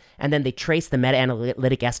effects. And then they traced the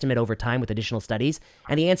meta-analytic estimate over time with additional studies.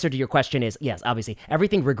 And the answer to your question is yes, obviously,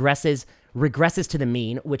 everything regresses to the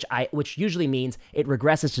mean, which usually means it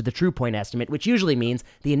regresses to the true point estimate, which usually means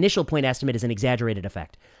the initial point estimate is an exaggerated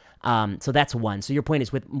effect. So that's one. So your point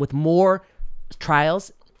is with more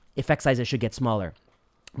trials, effect sizes should get smaller.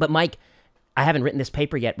 But Mike, I haven't written this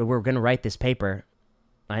paper yet, but we're going to write this paper.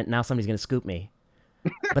 Now somebody's going to scoop me.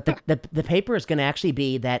 But the paper is going to actually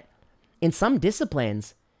be that in some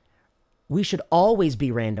disciplines, we should always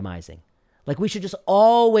be randomizing. Like we should just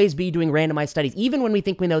always be doing randomized studies, even when we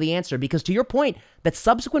think we know the answer, because to your point, that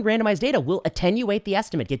subsequent randomized data will attenuate the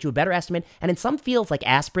estimate, get you a better estimate. And in some fields like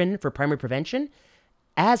aspirin for primary prevention,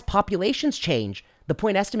 as populations change, the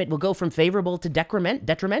point estimate will go from favorable to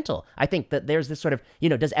detrimental. I think that there's this sort of,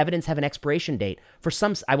 does evidence have an expiration date? For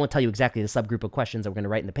some, I won't tell you exactly the subgroup of questions that we're going to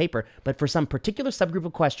write in the paper, but for some particular subgroup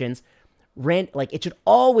of questions, it should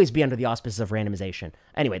always be under the auspices of randomization.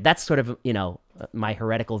 Anyway, that's sort of, my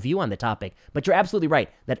heretical view on the topic. But you're absolutely right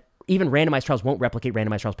that even randomized trials won't replicate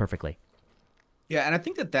randomized trials perfectly. Yeah, and I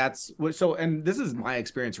think that's what. So, and this is my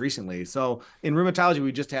experience recently. So, in rheumatology,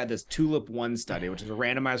 we just had this TULIP-1 study, which is a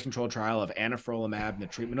randomized controlled trial of anifrolumab in the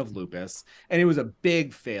treatment of lupus, and it was a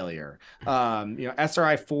big failure.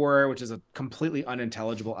 SRI-4, which is a completely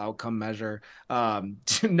unintelligible outcome measure,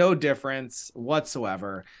 no difference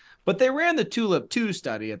whatsoever. But they ran the TULIP-2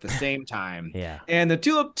 study at the same time. Yeah. And the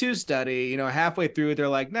TULIP-2 study, halfway through, they're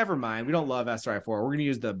like, never mind, we don't love SRI-4. We're going to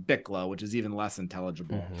use the BICLA, which is even less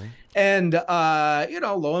intelligible. Mm-hmm. And,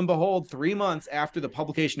 lo and behold, 3 months after the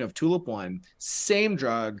publication of TULIP-1, same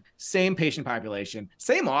drug, same patient population,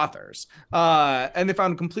 same authors, and they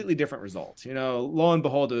found completely different results. Lo and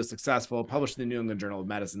behold, it was successful, published in the New England Journal of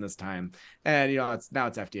Medicine this time. And, it's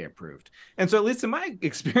FDA approved. And so at least in my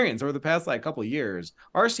experience over the past couple of years,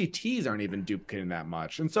 RCTs aren't even duplicating that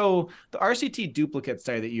much. And so the RCT duplicate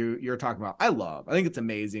study that you're talking about, I love. I think it's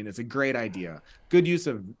amazing. It's a great idea. Good use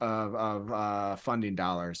of funding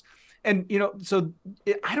dollars. And,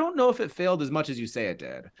 I don't know if it failed as much as you say it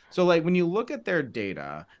did. So when you look at their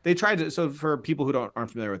data, they tried to, so for people who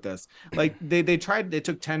aren't familiar with this, they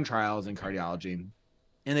took 10 trials in cardiology.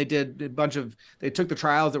 And they did they took the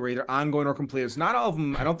trials that were either ongoing or completed. So not all of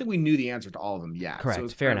them, I don't think we knew the answer to all of them yet. Correct. So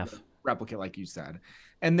it's fair enough. Replicate, like you said.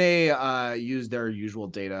 And they used their usual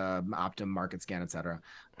data, Optum, Market Scan, et cetera.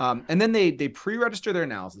 And then they pre-register their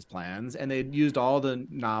analysis plans, and they used all the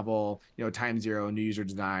novel, time zero, new user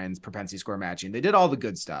designs, propensity score matching. They did all the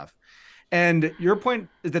good stuff. And your point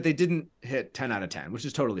is that they didn't hit 10 out of 10, which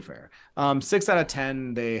is totally fair. 6 out of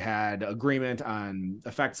 10, they had agreement on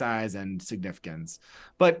effect size and significance.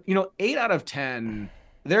 But, 8 out of 10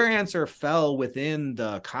 their answer fell within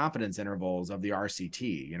the confidence intervals of the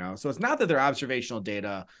RCT, you know? So it's not that their observational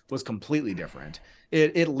data was completely different.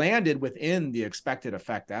 It landed within the expected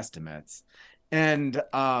effect estimates. And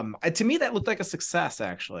to me, that looked like a success,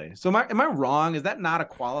 actually. So am I wrong? Is that not a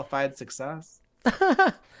qualified success?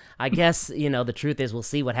 I guess, the truth is we'll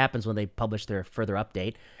see what happens when they publish their further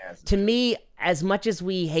update. Yes. To me, as much as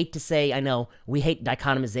we hate to say, I know, we hate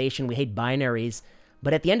dichotomization, we hate binaries,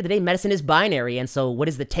 but at the end of the day, medicine is binary. And so what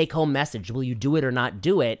is the take-home message? Will you do it or not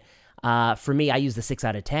do it? For me, I use the 6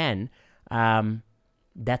 out of 10.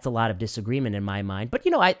 That's a lot of disagreement in my mind. But,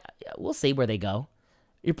 we'll see where they go.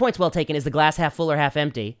 Your point's well taken. Is the glass half full or half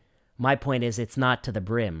empty? My point is it's not to the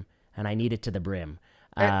brim, and I need it to the brim.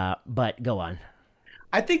 But go on.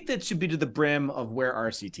 I think that should be to the brim of where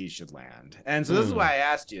RCTs should land. And so this is why I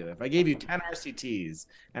asked you, if I gave you 10 RCTs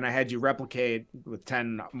and I had you replicate with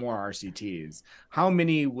 10 more RCTs, how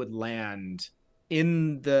many would land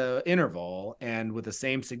in the interval and with the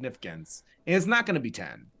same significance? And it's not going to be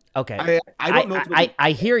 10. Okay. I don't know.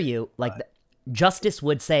 I hear you. Like, justice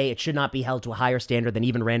would say it should not be held to a higher standard than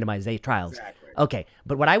even randomized trials. Exactly. Okay.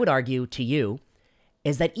 But what I would argue to you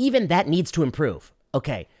is that even that needs to improve.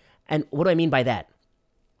 Okay. And what do I mean by that?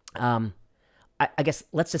 I guess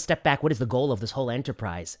let's just step back. What is the goal of this whole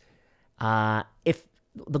enterprise? If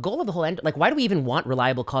the goal of the whole why do we even want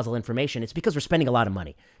reliable causal information? It's because we're spending a lot of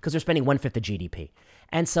money, because we're spending 1/5 of GDP.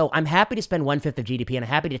 And so I'm happy to spend 1/5 of GDP, and I'm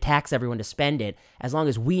happy to tax everyone to spend it as long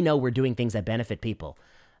as we know we're doing things that benefit people.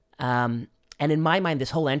 And in my mind,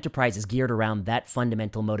 this whole enterprise is geared around that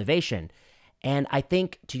fundamental motivation. And I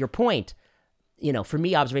think, to your point, for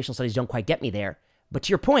me, observational studies don't quite get me there. But to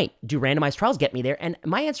your point, do randomized trials get me there? And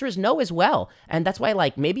my answer is no as well. And that's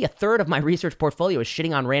why, maybe a third of my research portfolio is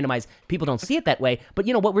shitting on randomized. People don't see it that way. But,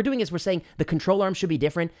 what we're doing is we're saying the control arm should be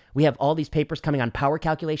different. We have all these papers coming on power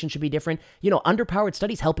calculation should be different. Underpowered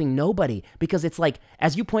studies helping nobody because it's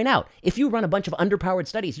as you point out, if you run a bunch of underpowered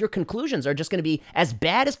studies, your conclusions are just going to be as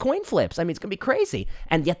bad as coin flips. I mean, it's going to be crazy.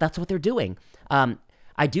 And yet that's what they're doing.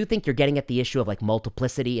 I do think you're getting at the issue of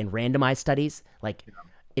multiplicity in randomized studies.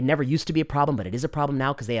 It never used to be a problem, but it is a problem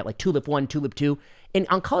now because they have TULIP 1, TULIP 2. In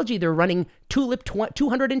oncology, they're running TULIP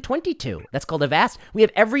 222. That's called Avast. We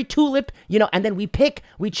have every TULIP, and then we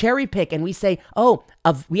cherry pick, and we say,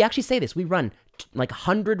 we actually say this. We run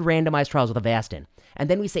 100 randomized trials with Avastin. And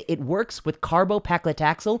then we say it works with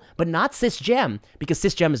carbopaclitaxel, but not cisgem, because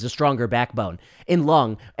cisgem is a stronger backbone in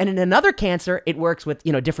lung. And in another cancer, it works with,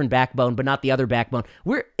 different backbone, but not the other backbone.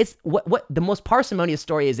 It's what the most parsimonious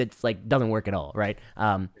story is. It's doesn't work at all, right?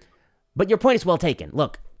 But your point is well taken.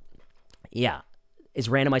 Look, yeah, is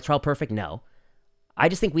randomized trial perfect? No. I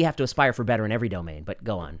just think we have to aspire for better in every domain, but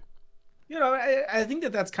go on. I think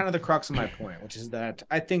that that's kind of the crux of my point, which is that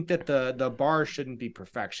I think that the bar shouldn't be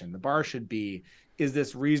perfection. The bar should be, is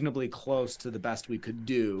this reasonably close to the best we could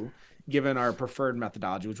do given our preferred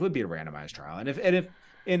methodology, which would be a randomized trial?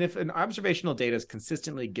 And if an observational data is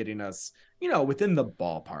consistently getting us, within the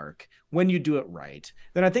ballpark when you do it right,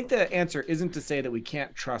 then I think the answer isn't to say that we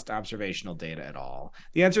can't trust observational data at all.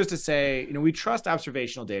 The answer is to say, we trust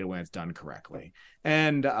observational data when it's done correctly.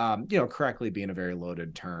 And, correctly being a very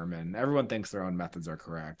loaded term, and everyone thinks their own methods are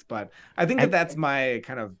correct. But I think that's my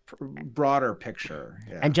kind of broader picture.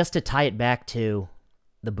 Yeah. And just to tie it back to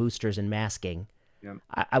the boosters and masking, yeah.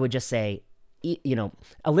 I would just say,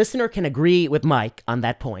 a listener can agree with Mike on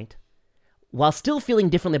that point while still feeling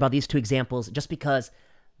differently about these two examples, just because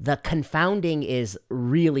the confounding is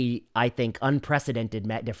really, I think, unprecedented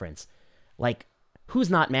difference. Who's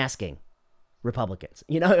not masking? Republicans.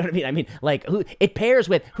 You know what I mean? I mean, who it pairs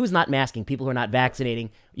with who's not masking? People who are not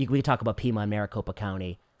vaccinating. We talk about Pima and Maricopa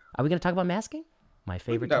County. Are we going to talk about masking? My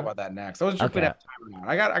favorite. We can talk about that next. I wasn't sure if we'd have time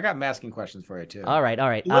or not. I got masking questions for you too. All right.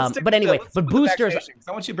 But anyway, but boosters.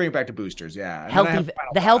 I want you to bring it back to boosters. Yeah.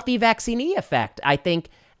 Healthy vaccinee effect, I think,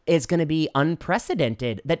 is going to be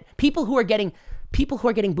unprecedented. That people who are getting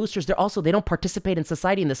boosters, they don't participate in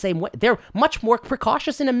society in the same way. They're much more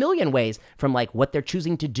precautious in a million ways from what they're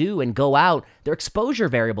choosing to do and go out. Their exposure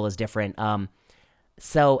variable is different.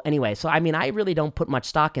 So anyway, I mean, I really don't put much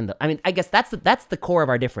stock in I guess that's the core of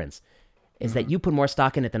our difference, is that you put more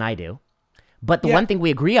stock in it than I do. But the one thing we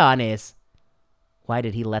agree on is, why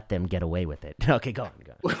did he let them get away with it? Okay, go on.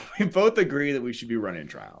 We both agree that we should be running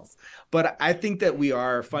trials. But I think that we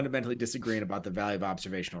are fundamentally disagreeing about the value of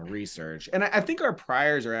observational research. And I think our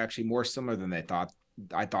priors are actually more similar than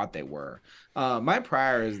I thought they were. My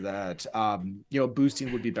prior is that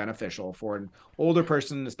boosting would be beneficial for an older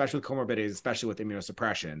person, especially with comorbidities, especially with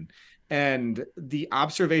immunosuppression, and the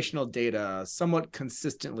observational data somewhat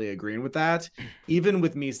consistently agreeing with that. Even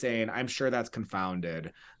with me saying I'm sure that's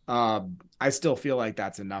confounded, I still feel like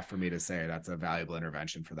that's enough for me to say that's a valuable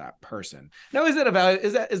intervention for that person. Now, is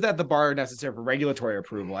that the bar necessary for regulatory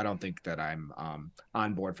approval? I don't think that I'm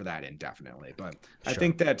on board for that indefinitely, but Sure. I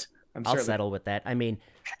think that I'll settle with that. I mean,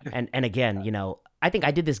 and again, I think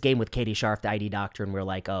I did this game with Katie Scharf, the ID doctor, and we're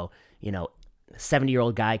like, oh,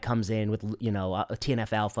 70-year-old guy comes in with, a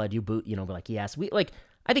TNF alpha, do you boot, we're like, yes.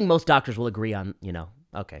 I think most doctors will agree on,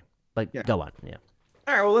 okay, but yeah. Go on. Yeah.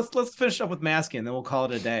 All right, well, let's finish up with masking, then we'll call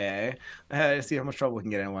it a day, see how much trouble we can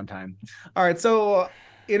get in one time. All right, so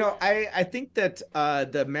I think that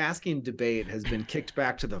the masking debate has been kicked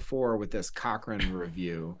back to the fore with this Cochrane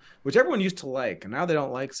review, which everyone used to like, and now they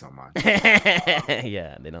don't like so much.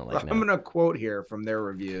 Yeah, they don't like. I'm going to quote here from their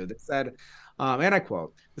review that said, and I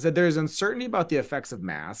quote, it said, "There is uncertainty about the effects of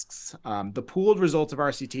masks. The pooled results of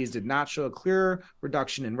RCTs did not show a clear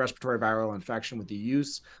reduction in respiratory viral infection with the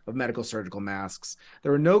use of medical surgical masks.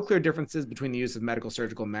 There were no clear differences between the use of medical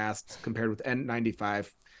surgical masks compared with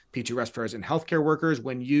N95 P2 respirators in healthcare workers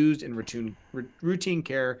when used in routine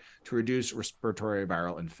care to reduce respiratory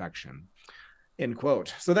viral infection." End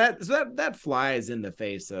quote. So that flies in the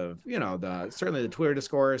face of certainly the Twitter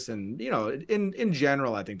discourse and in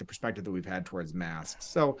general, I think the perspective that we've had towards masks.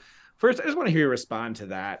 So first, I just want to hear you respond to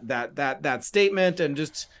that statement and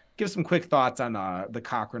just give some quick thoughts on the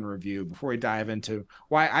Cochrane review before we dive into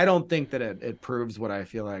why I don't think that it proves what I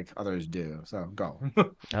feel like others do. So go.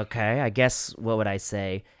 Okay, I guess what would I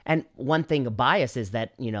say? And one thing of bias is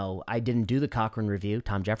that, I didn't do the Cochrane review.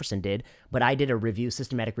 Tom Jefferson did, but I did a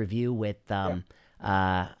systematic review with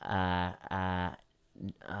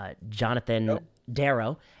Jonathan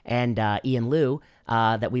Darrow and Ian Liu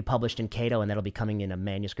that we published in Cato, and that'll be coming in a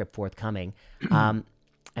manuscript forthcoming.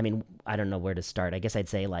 I mean, I don't know where to start. I guess I'd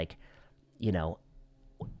say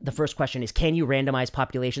the first question is, can you randomize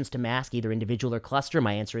populations to mask, either individual or cluster?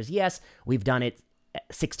 My answer is yes. We've done it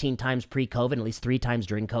 16 times pre-COVID, at least 3 times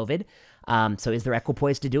during COVID. So is there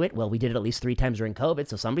equipoise to do it? Well, we did it at least 3 times during COVID.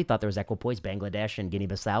 So somebody thought there was equipoise, Bangladesh and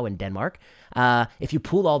Guinea-Bissau and Denmark. If you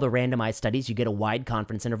pool all the randomized studies, you get a wide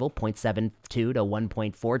confidence interval, 0.72 to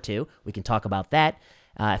 1.42. We can talk about that.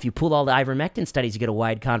 If you pool all the ivermectin studies, you get a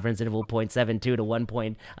wide confidence interval, 0.72 to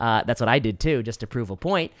 1. That's what I did too, just to prove a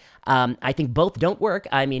point. I think both don't work.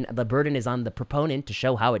 I mean, the burden is on the proponent to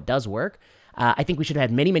show how it does work. I think we should have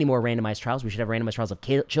had many, many more randomized trials. We should have randomized trials of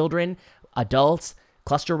children, adults,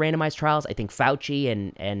 cluster randomized trials. I think Fauci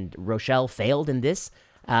and Rochelle failed in this.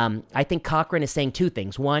 I think Cochrane is saying 2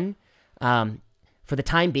 things. 1, for the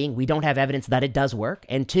time being, we don't have evidence that it does work.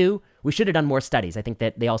 And 2, we should have done more studies. I think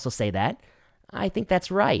that they also say that. I think that's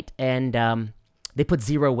right. And they put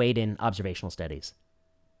 0 weight in observational studies.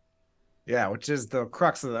 Yeah, which is the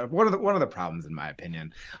crux of one of the problems, in my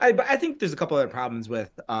opinion. I think there's a couple other problems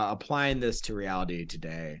with applying this to reality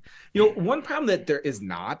today. One problem that there is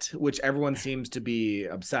not, which everyone seems to be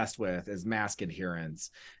obsessed with, is mask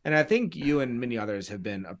adherence. And I think you and many others have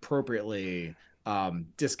been appropriately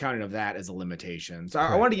discounting of that as a limitation. So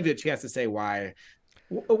I want to give you a chance to say why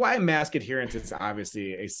mask adherence is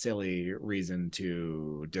obviously a silly reason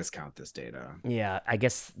to discount this data. Yeah, I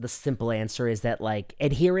guess the simple answer is that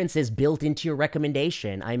adherence is built into your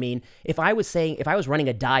recommendation. I mean, if I was running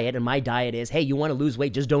a diet and my diet is, hey, you want to lose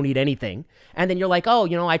weight, just don't eat anything. And then you're like, oh,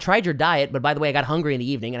 I tried your diet, but by the way, I got hungry in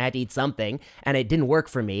the evening and I had to eat something and it didn't work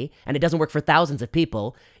for me and it doesn't work for thousands of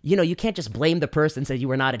people. You can't just blame the person that you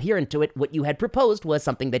were not adherent to it. What you had proposed was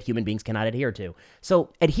something that human beings cannot adhere to.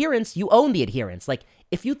 So adherence, you own the adherence.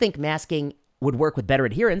 If you think masking would work with better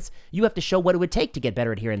adherence, you have to show what it would take to get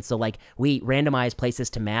better adherence. So we randomize places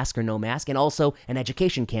to mask or no mask, and also an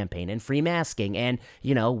education campaign and free masking. And,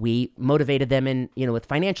 we motivated them with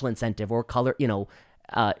financial incentive or color,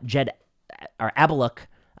 Jed or Abuluk.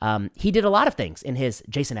 He did a lot of things in his,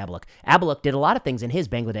 Jason Abuluk. Abuluk did a lot of things in his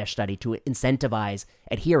Bangladesh study to incentivize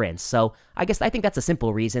adherence. So I think that's a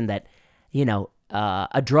simple reason that,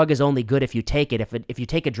 a drug is only good if you take it. If you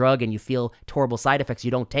take a drug and you feel horrible side effects,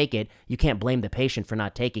 you don't take it, you can't blame the patient for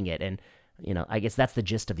not taking it. And, I guess that's the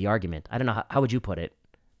gist of the argument. I don't know. How would you put it?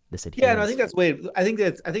 this Yeah, no, I think adherence. that's way.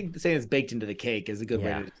 I think saying it's baked into the cake is a good way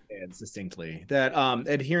Yeah. to say it succinctly. That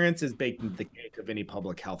adherence is baked into the cake of any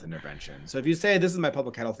public health intervention. So if you say this is my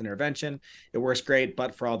public health intervention, it works great,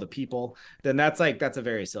 but for all the people, then that's a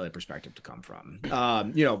very silly perspective to come from.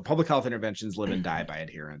 Public health interventions live and die by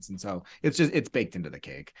adherence, and so it's baked into the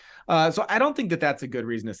cake. So I don't think that that's a good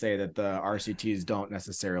reason to say that the RCTs don't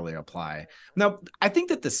necessarily apply. Now, I think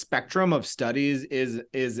that the spectrum of studies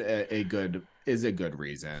is a good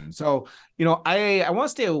reason. So, I want to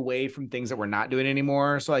stay away from things that we're not doing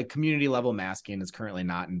anymore. So, like community level masking is currently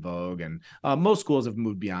not in vogue, and most schools have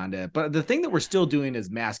moved beyond it. But the thing that we're still doing is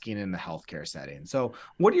masking in the healthcare setting. So,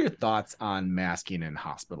 what are your thoughts on masking in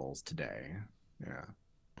hospitals today? Yeah.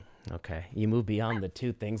 Okay. You move beyond the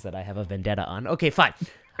two things that I have a vendetta on. Okay, fine.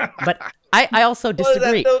 But I also Well,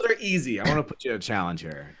 disagree. those are easy. I want to put you a challenge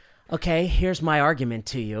here. Okay, here's my argument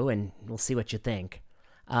to you, and we'll see what you think.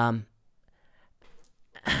 Um,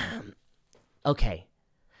 okay,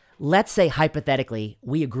 let's say hypothetically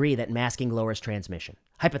we agree that masking lowers transmission.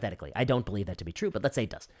 Hypothetically, I don't believe that to be true, but let's say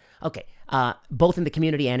it does. Okay, both in the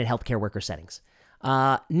community and in healthcare worker settings.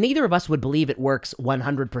 Neither of us would believe it works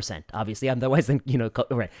 100%, obviously. Otherwise, then,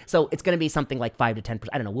 right. So it's going to be something like 5 to 10%.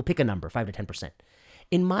 I don't know. We'll pick a number, 5 to 10%.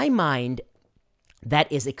 In my mind,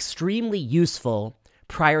 that is extremely useful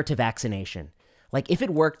prior to vaccination. Like if it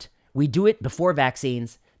worked, we do it before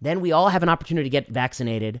vaccines, then we all have an opportunity to get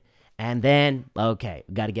vaccinated, and then, okay,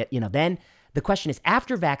 got to get, then the question is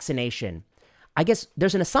after vaccination, I guess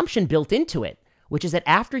there's an assumption built into it, which is that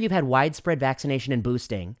after you've had widespread vaccination and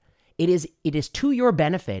boosting, it is to your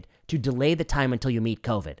benefit to delay the time until you meet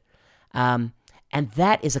COVID. And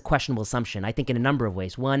that is a questionable assumption, I think, in a number of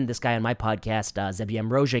ways. One, this guy on my podcast, Zebiam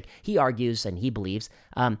Rojic, he argues and he believes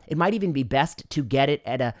it might even be best to get it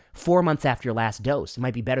at 4 months after your last dose. It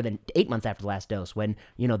might be better than 8 months after the last dose when,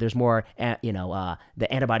 there's more, the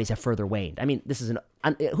antibodies have further waned. I mean, this is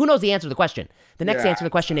who knows the answer to the question? The next answer to the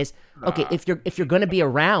question is, okay, if you're going to be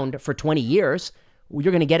around for 20 years,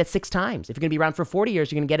 you're going to get it 6 times. If you're going to be around for 40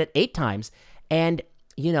 years, you're going to get it 8 times. And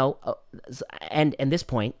and this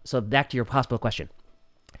point, so back to your hospital question.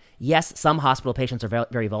 Yes, some hospital patients are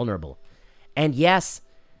very vulnerable. And yes,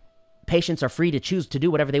 patients are free to choose to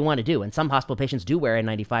do whatever they want to do. And some hospital patients do wear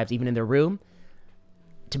N95s even in their room.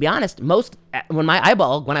 To be honest, when I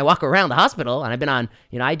walk around the hospital, and I've been on,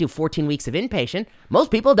 I do 14 weeks of inpatient, most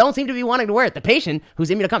people don't seem to be wanting to wear it. The patient who's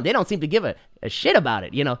immunocompromised, they don't seem to give a shit about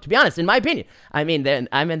it, to be honest, in my opinion. I mean,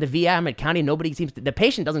 I'm in the VA, I'm at county, the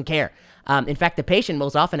patient doesn't care. In fact, the patient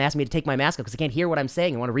most often asks me to take my mask off because they can't hear what I'm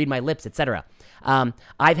saying and want to read my lips, etc.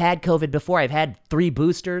 I've had COVID before. I've had 3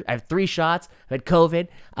 boosters. I have 3 shots. I've had COVID.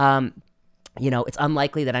 It's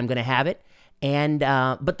unlikely that I'm going to have it. And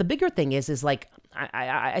but the bigger thing is like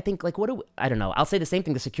I think like I don't know. I'll say the same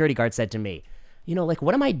thing the security guard said to me. Like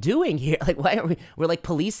what am I doing here? Like why are we're like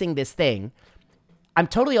policing this thing? I'm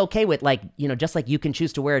totally okay with like just like you can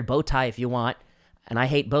choose to wear a bow tie if you want. And I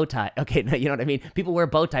hate bow tie. Okay, you know what I mean? People wear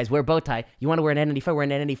bow ties, wear bow tie. You want to wear an N95, wear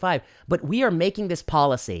an N95. But we are making this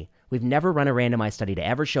policy. We've never run a randomized study to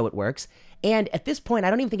ever show it works. And at this point,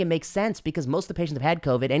 I don't even think it makes sense because most of the patients have had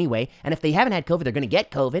COVID anyway. And if they haven't had COVID, they're going to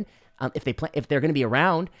get COVID if they're going to be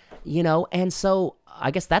around, And so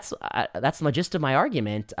I guess that's the gist of my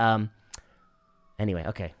argument. Anyway,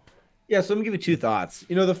 okay. Yeah, so let me give you 2 thoughts.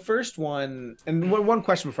 The first one, and one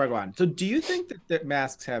question before I go on. So, do you think that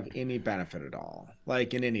masks have any benefit at all,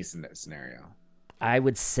 like in any scenario? I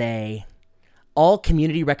would say all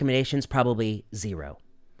community recommendations probably 0.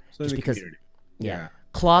 So Just because, community. yeah.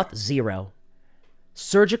 Cloth 0.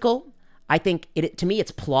 Surgical, I think to me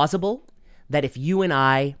it's plausible that if you and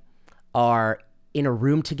I are in a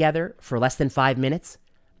room together for less than 5 minutes,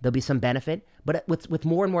 there'll be some benefit. But with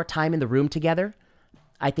more and more time in the room together,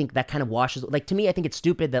 I think that kind of washes. Like to me, I think it's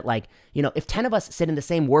stupid that if 10 of us sit in the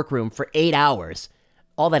same workroom for 8 hours,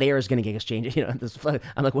 all that air is going to get exchanged.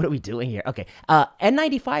 I'm like, what are we doing here? Okay,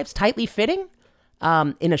 N95s tightly fitting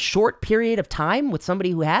in a short period of time with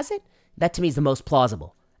somebody who has it. That to me is the most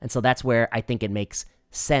plausible, and so that's where I think it makes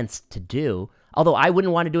sense to do. Although I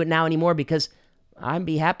wouldn't want to do it now anymore because I'd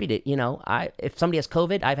be happy to, if somebody has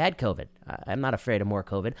COVID, I've had COVID. I'm not afraid of more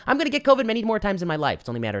COVID. I'm going to get COVID many more times in my life. It's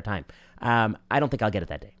only a matter of time. I don't think I'll get it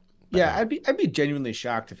that day. But yeah, I'd be genuinely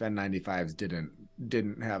shocked if N95s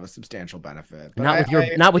didn't have a substantial benefit. But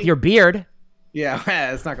not with your beard.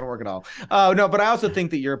 Yeah, it's not going to work at all. No, but I also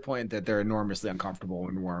think that your point that they're enormously uncomfortable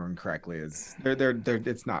when worn correctly is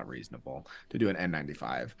it's not reasonable to do an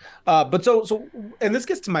N95. But so and this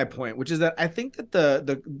gets to my point, which is that I think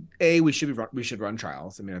that we should run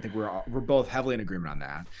trials. I mean, I think we're both heavily in agreement on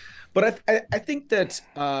that. But I think that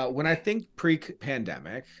when I think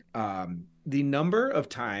pre-pandemic, the number of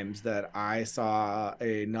times that I saw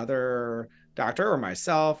another doctor or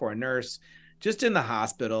myself or a nurse just in the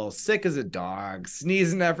hospital, sick as a dog,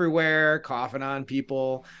 sneezing everywhere, coughing on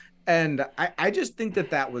people. And I just think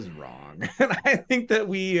that that was wrong. And I think that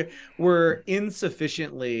we were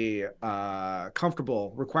insufficiently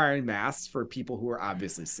comfortable requiring masks for people who are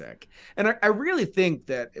obviously sick. And I really think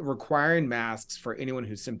that requiring masks for anyone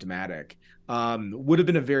who's symptomatic would have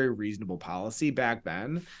been a very reasonable policy back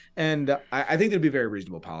then. And I think it'd be a very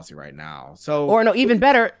reasonable policy right now. So, or no, even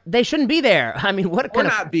better, they shouldn't be there. I mean, what kind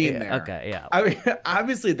we're of not being there. Okay, yeah. I mean,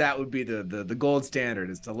 obviously, that would be the gold standard,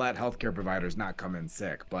 is to let healthcare providers not come in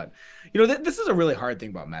sick. But this is a really hard thing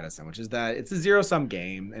about medicine, which is that it's a zero-sum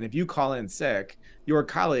game, and if you call in sick, your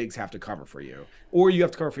colleagues have to cover for you, or you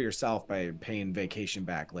have to cover for yourself by paying vacation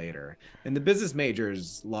back later. And the business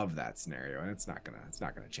majors love that scenario, and it's not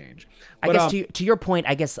gonna change. But, I guess to your point,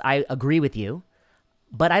 I guess I agree with you.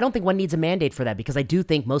 But I don't think one needs a mandate for that, because I do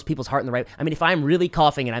think most people's heart in the right. I mean, if I'm really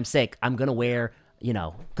coughing and I'm sick, I'm going to wear,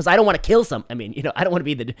 because I don't want to kill some. I mean, I don't want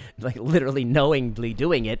to be literally knowingly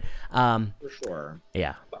doing it. For sure.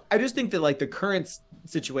 Yeah. I just think that the current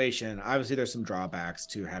situation, obviously there's some drawbacks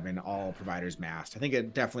to having all providers masked. I think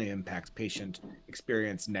it definitely impacts patient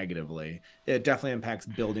experience negatively. It definitely impacts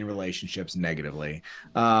building relationships negatively.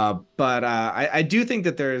 But I do think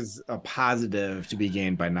that there's a positive to be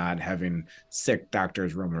gained by not having sick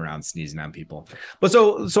doctors roaming around sneezing on people. But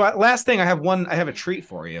so last thing, I have a treat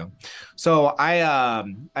for you. So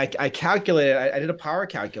I calculated, I did a power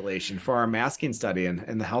calculation for our masking study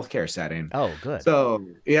in the healthcare setting. Oh, good. So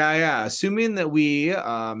yeah. Assuming that we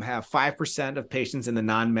have 5% of patients in the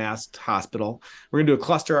non-masked hospital, we're going to do a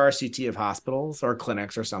cluster RCT of hospitals or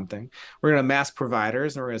clinics or something. We're going to mask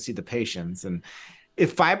providers, and we're going to see the patients. And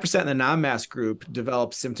if 5% in the non-masked group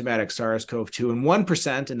develop symptomatic SARS-CoV-2 and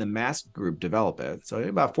 1% in the masked group develop it, so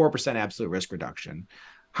about 4% absolute risk reduction,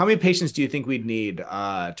 how many patients do you think we'd need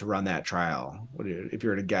to run that trial? If you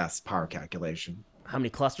were to guess, power calculation. How many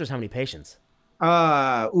clusters? How many patients?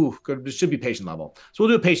 Good. It should be patient level. So we'll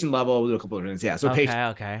do a patient level. We'll do a couple of things. Yeah. So okay. patient.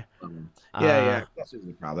 Okay. Yeah. That's the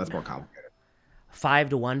problem. That's more complicated. 5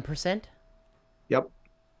 to 1%. Yep.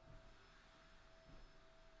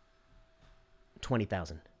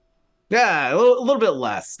 20,000. Yeah, a little bit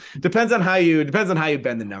less. Depends on how you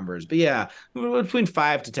bend the numbers. But yeah, between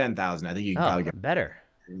 5 to 10,000. I think you can probably get better.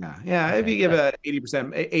 Yeah. Okay, if you give a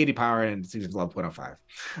 80%, 80 power and 6.05.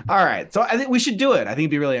 All right. So I think we should do it. I think it'd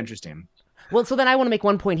be really interesting. Well, so then I want to make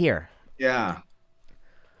one point here. Yeah.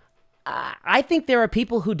 I think there are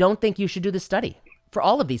people who don't think you should do the study for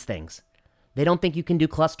all of these things. They don't think you can do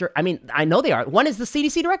cluster. I mean, I know they are. One is the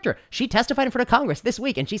CDC director. She testified in front of Congress this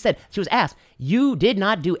week, and she said, she was asked, you did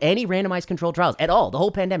not do any randomized controlled trials at all, the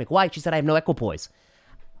whole pandemic. Why? She said, I have no equipoise.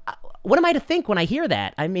 What am I to think when I hear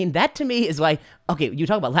that? I mean, that to me is okay, you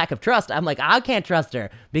talk about lack of trust. I'm like, I can't trust her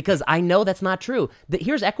because I know that's not true.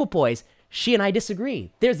 Here's equipoise. She and I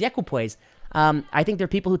disagree. There's the equipoise. I think there are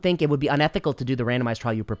people who think it would be unethical to do the randomized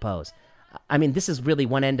trial you propose. I mean, this is really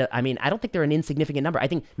one end. I don't think they're an insignificant number. I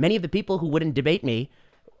think many of the people who wouldn't debate me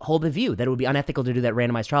hold the view that it would be unethical to do that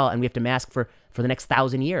randomized trial, and we have to mask for the next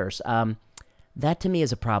 1,000 years. That to me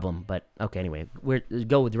is a problem. But okay, anyway,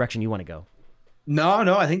 go with the direction you want to go.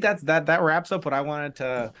 No, I think that wraps up what I wanted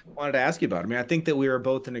to ask you about. I mean, I think that we were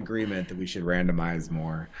both in agreement that we should randomize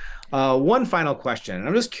more. One final question, and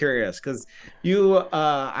I'm just curious because you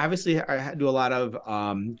obviously do a lot of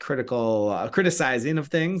criticizing of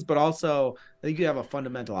things, but also I think you have a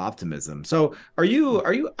fundamental optimism. So, are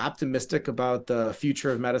you optimistic about the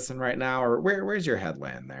future of medicine right now, or where's your head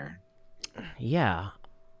land there? Yeah,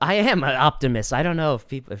 I am an optimist. I don't know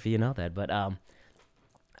if you know that, but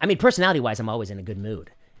I mean, personality-wise, I'm always in a good mood.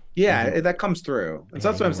 Yeah, that comes through. So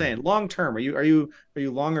that's what I'm saying. Long term, are you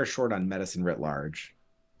long or short on medicine writ large?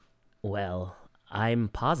 Well, I'm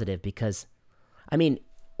positive because, I mean,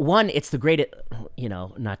 one, it's the greatest.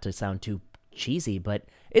 Not to sound too cheesy, but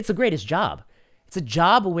it's the greatest job. It's a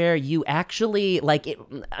job where you actually like it.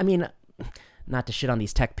 I mean, not to shit on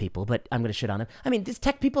these tech people, but I'm going to shit on them. I mean, these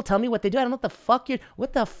tech people tell me what they do. I don't know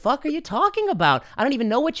what the fuck are you talking about? I don't even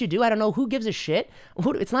know what you do. I don't know who gives a shit.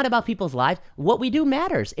 It's not about people's lives. What we do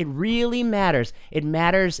matters. It really matters. It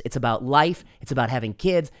matters. It's about life. It's about having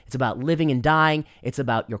kids. It's about living and dying. It's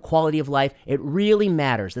about your quality of life. It really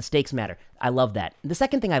matters. The stakes matter. I love that. The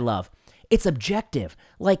second thing I love It's objective.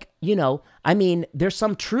 Like, I mean, there's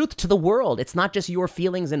some truth to the world. It's not just your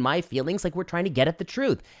feelings and my feelings. Like, we're trying to get at the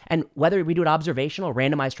truth. And whether we do an observational,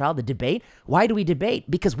 randomized trial, the debate, why do we debate?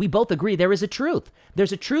 Because we both agree there is a truth.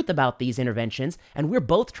 There's a truth about these interventions, and we're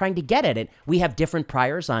both trying to get at it. We have different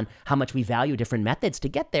priors on how much we value different methods to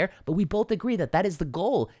get there, but we both agree that that is the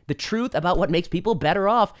goal, the truth about what makes people better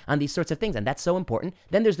off on these sorts of things. And that's so important.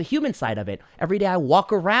 Then there's the human side of it. Every day I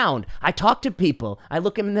walk around, I talk to people, I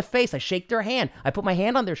look them in the face, I shake their hand, I put my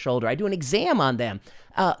hand on their shoulder, I do an exam on them.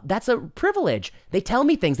 That's a privilege. They tell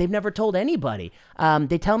me things they've never told anybody.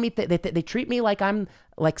 They tell me they treat me like I'm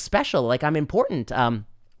like special, like I'm important.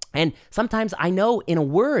 And sometimes I know in a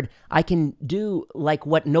word I can do like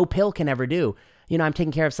what no pill can ever do. I'm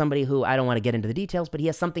taking care of somebody who, I don't want to get into the details, but he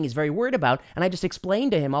has something he's very worried about. And I just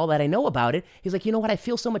explained to him all that I know about it. He's like, you know what? I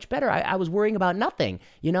feel so much better. I was worrying about nothing,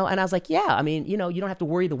 and I was like, yeah, I mean, you don't have to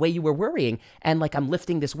worry the way you were worrying. And like, I'm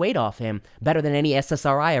lifting this weight off him better than any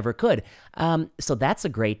SSRI ever could. So that's a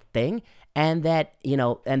great thing. And that,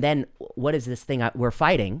 and then what is this thing we're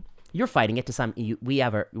fighting? You're fighting it to some,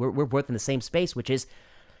 we're both in the same space, which is,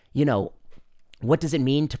 what does it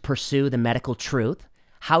mean to pursue the medical truth?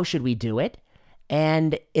 How should we do it?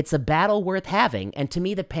 And it's a battle worth having. And to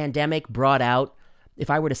me, the pandemic brought out, if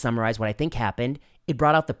I were to summarize what I think happened, it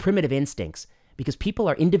brought out the primitive instincts because people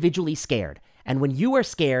are individually scared. And when you are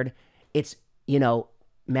scared, it's,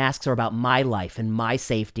 masks are about my life and my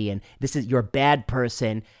safety. And you're a bad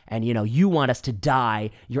person. And, you want us to die.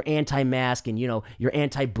 You're anti-mask and, you're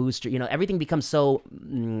anti-booster. Everything becomes so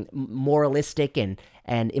moralistic and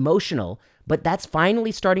emotional. But that's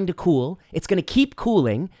finally starting to cool. It's going to keep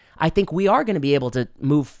cooling. I think we are going to be able to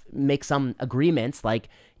make some agreements like,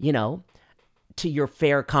 to your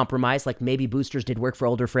fair compromise, like maybe boosters did work for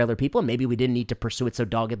older, frailer people, and maybe we didn't need to pursue it so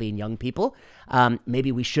doggedly in young people.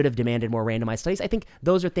 Maybe we should have demanded more randomized studies. I think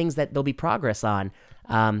those are things that there'll be progress on.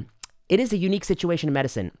 It is a unique situation in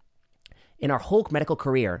medicine. In our whole medical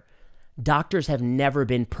career, doctors have never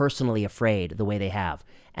been personally afraid the way they have.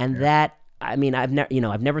 And that, I mean, I've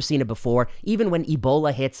never seen it before. Even when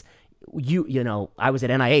Ebola hits, I was at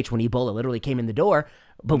NIH when Ebola literally came in the door,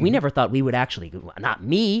 but we never thought we would actually, not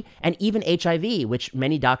me, and even HIV, which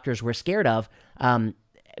many doctors were scared of,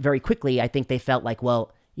 very quickly, I think they felt like,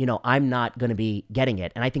 well, I'm not going to be getting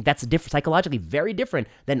it. And I think that's psychologically very different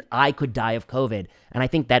than I could die of COVID. And I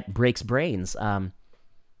think that breaks brains.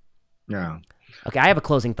 Yeah. Okay, I have a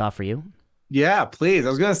closing thought for you. Yeah, please. I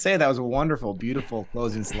was going to say that was a wonderful, beautiful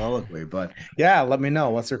closing soliloquy, but yeah, let me know.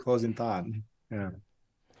 What's your closing thought? Yeah.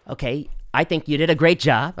 Okay, I think you did a great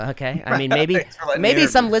job. Okay, I mean, maybe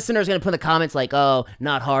some listeners are going to put in the comments like, "Oh,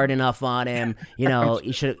 not hard enough on him."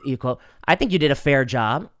 You quote. I think you did a fair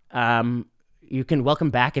job. You can welcome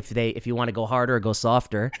back if you want to go harder or go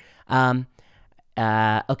softer. Okay,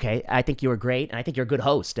 I think you were great, and I think you're a good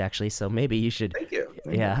host actually. So maybe you should. Thank you.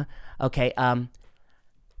 Yeah. Okay.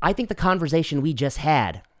 I think the conversation we just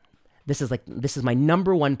had. This is my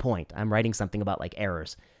number one point. I'm writing something about like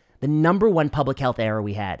errors. The number one public health error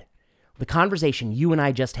we had, the conversation you and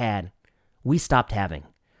I just had, we stopped having.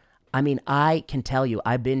 I mean, I can tell you,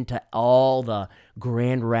 I've been to all the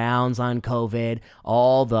grand rounds on COVID,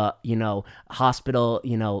 all the, hospital,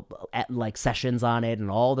 like sessions on it,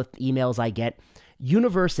 and all the emails I get.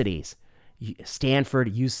 Universities,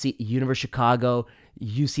 Stanford, University of Chicago,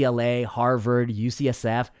 UCLA, Harvard,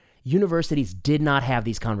 UCSF, universities did not have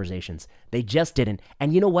these conversations. They just didn't.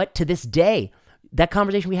 And you know what? To this day, that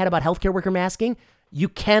conversation we had about healthcare worker masking, you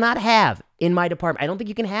cannot have in my department. I don't think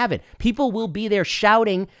you can have it. People will be there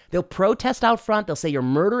shouting. They'll protest out front. They'll say you're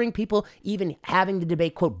murdering people, even having the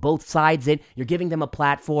debate, quote, both sides it. You're giving them a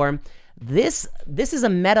platform. This is a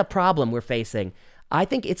meta problem we're facing. I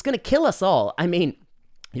think it's going to kill us all. I mean,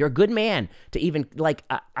 you're a good man to even, like,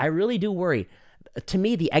 I really do worry. To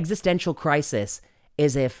me, the existential crisis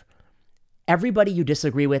is if everybody you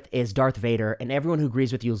disagree with is Darth Vader and everyone who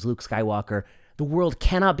agrees with you is Luke Skywalker. The world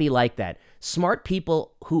cannot be like that. Smart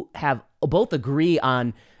people who have both agree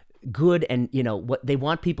on good and, what they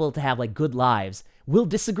want people to have, like good lives, will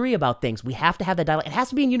disagree about things. We have to have that dialogue. It has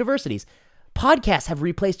to be in universities. Podcasts have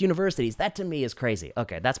replaced universities. That to me is crazy.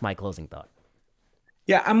 Okay, that's my closing thought.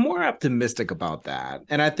 Yeah, I'm more optimistic about that.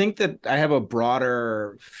 And I think that I have a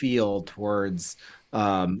broader feel towards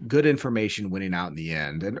good information winning out in the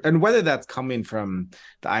end. And whether that's coming from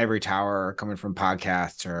the ivory tower or coming from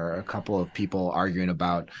podcasts or a couple of people arguing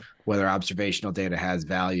about whether observational data has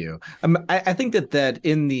value. I think that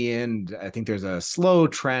in the end, I think there's a slow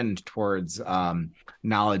trend towards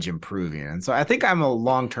knowledge improving. And so I think I'm a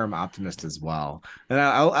long-term optimist as well. And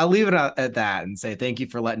I'll leave it at that and say thank you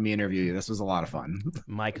for letting me interview you. This was a lot of fun.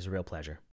 Mike, it's a real pleasure.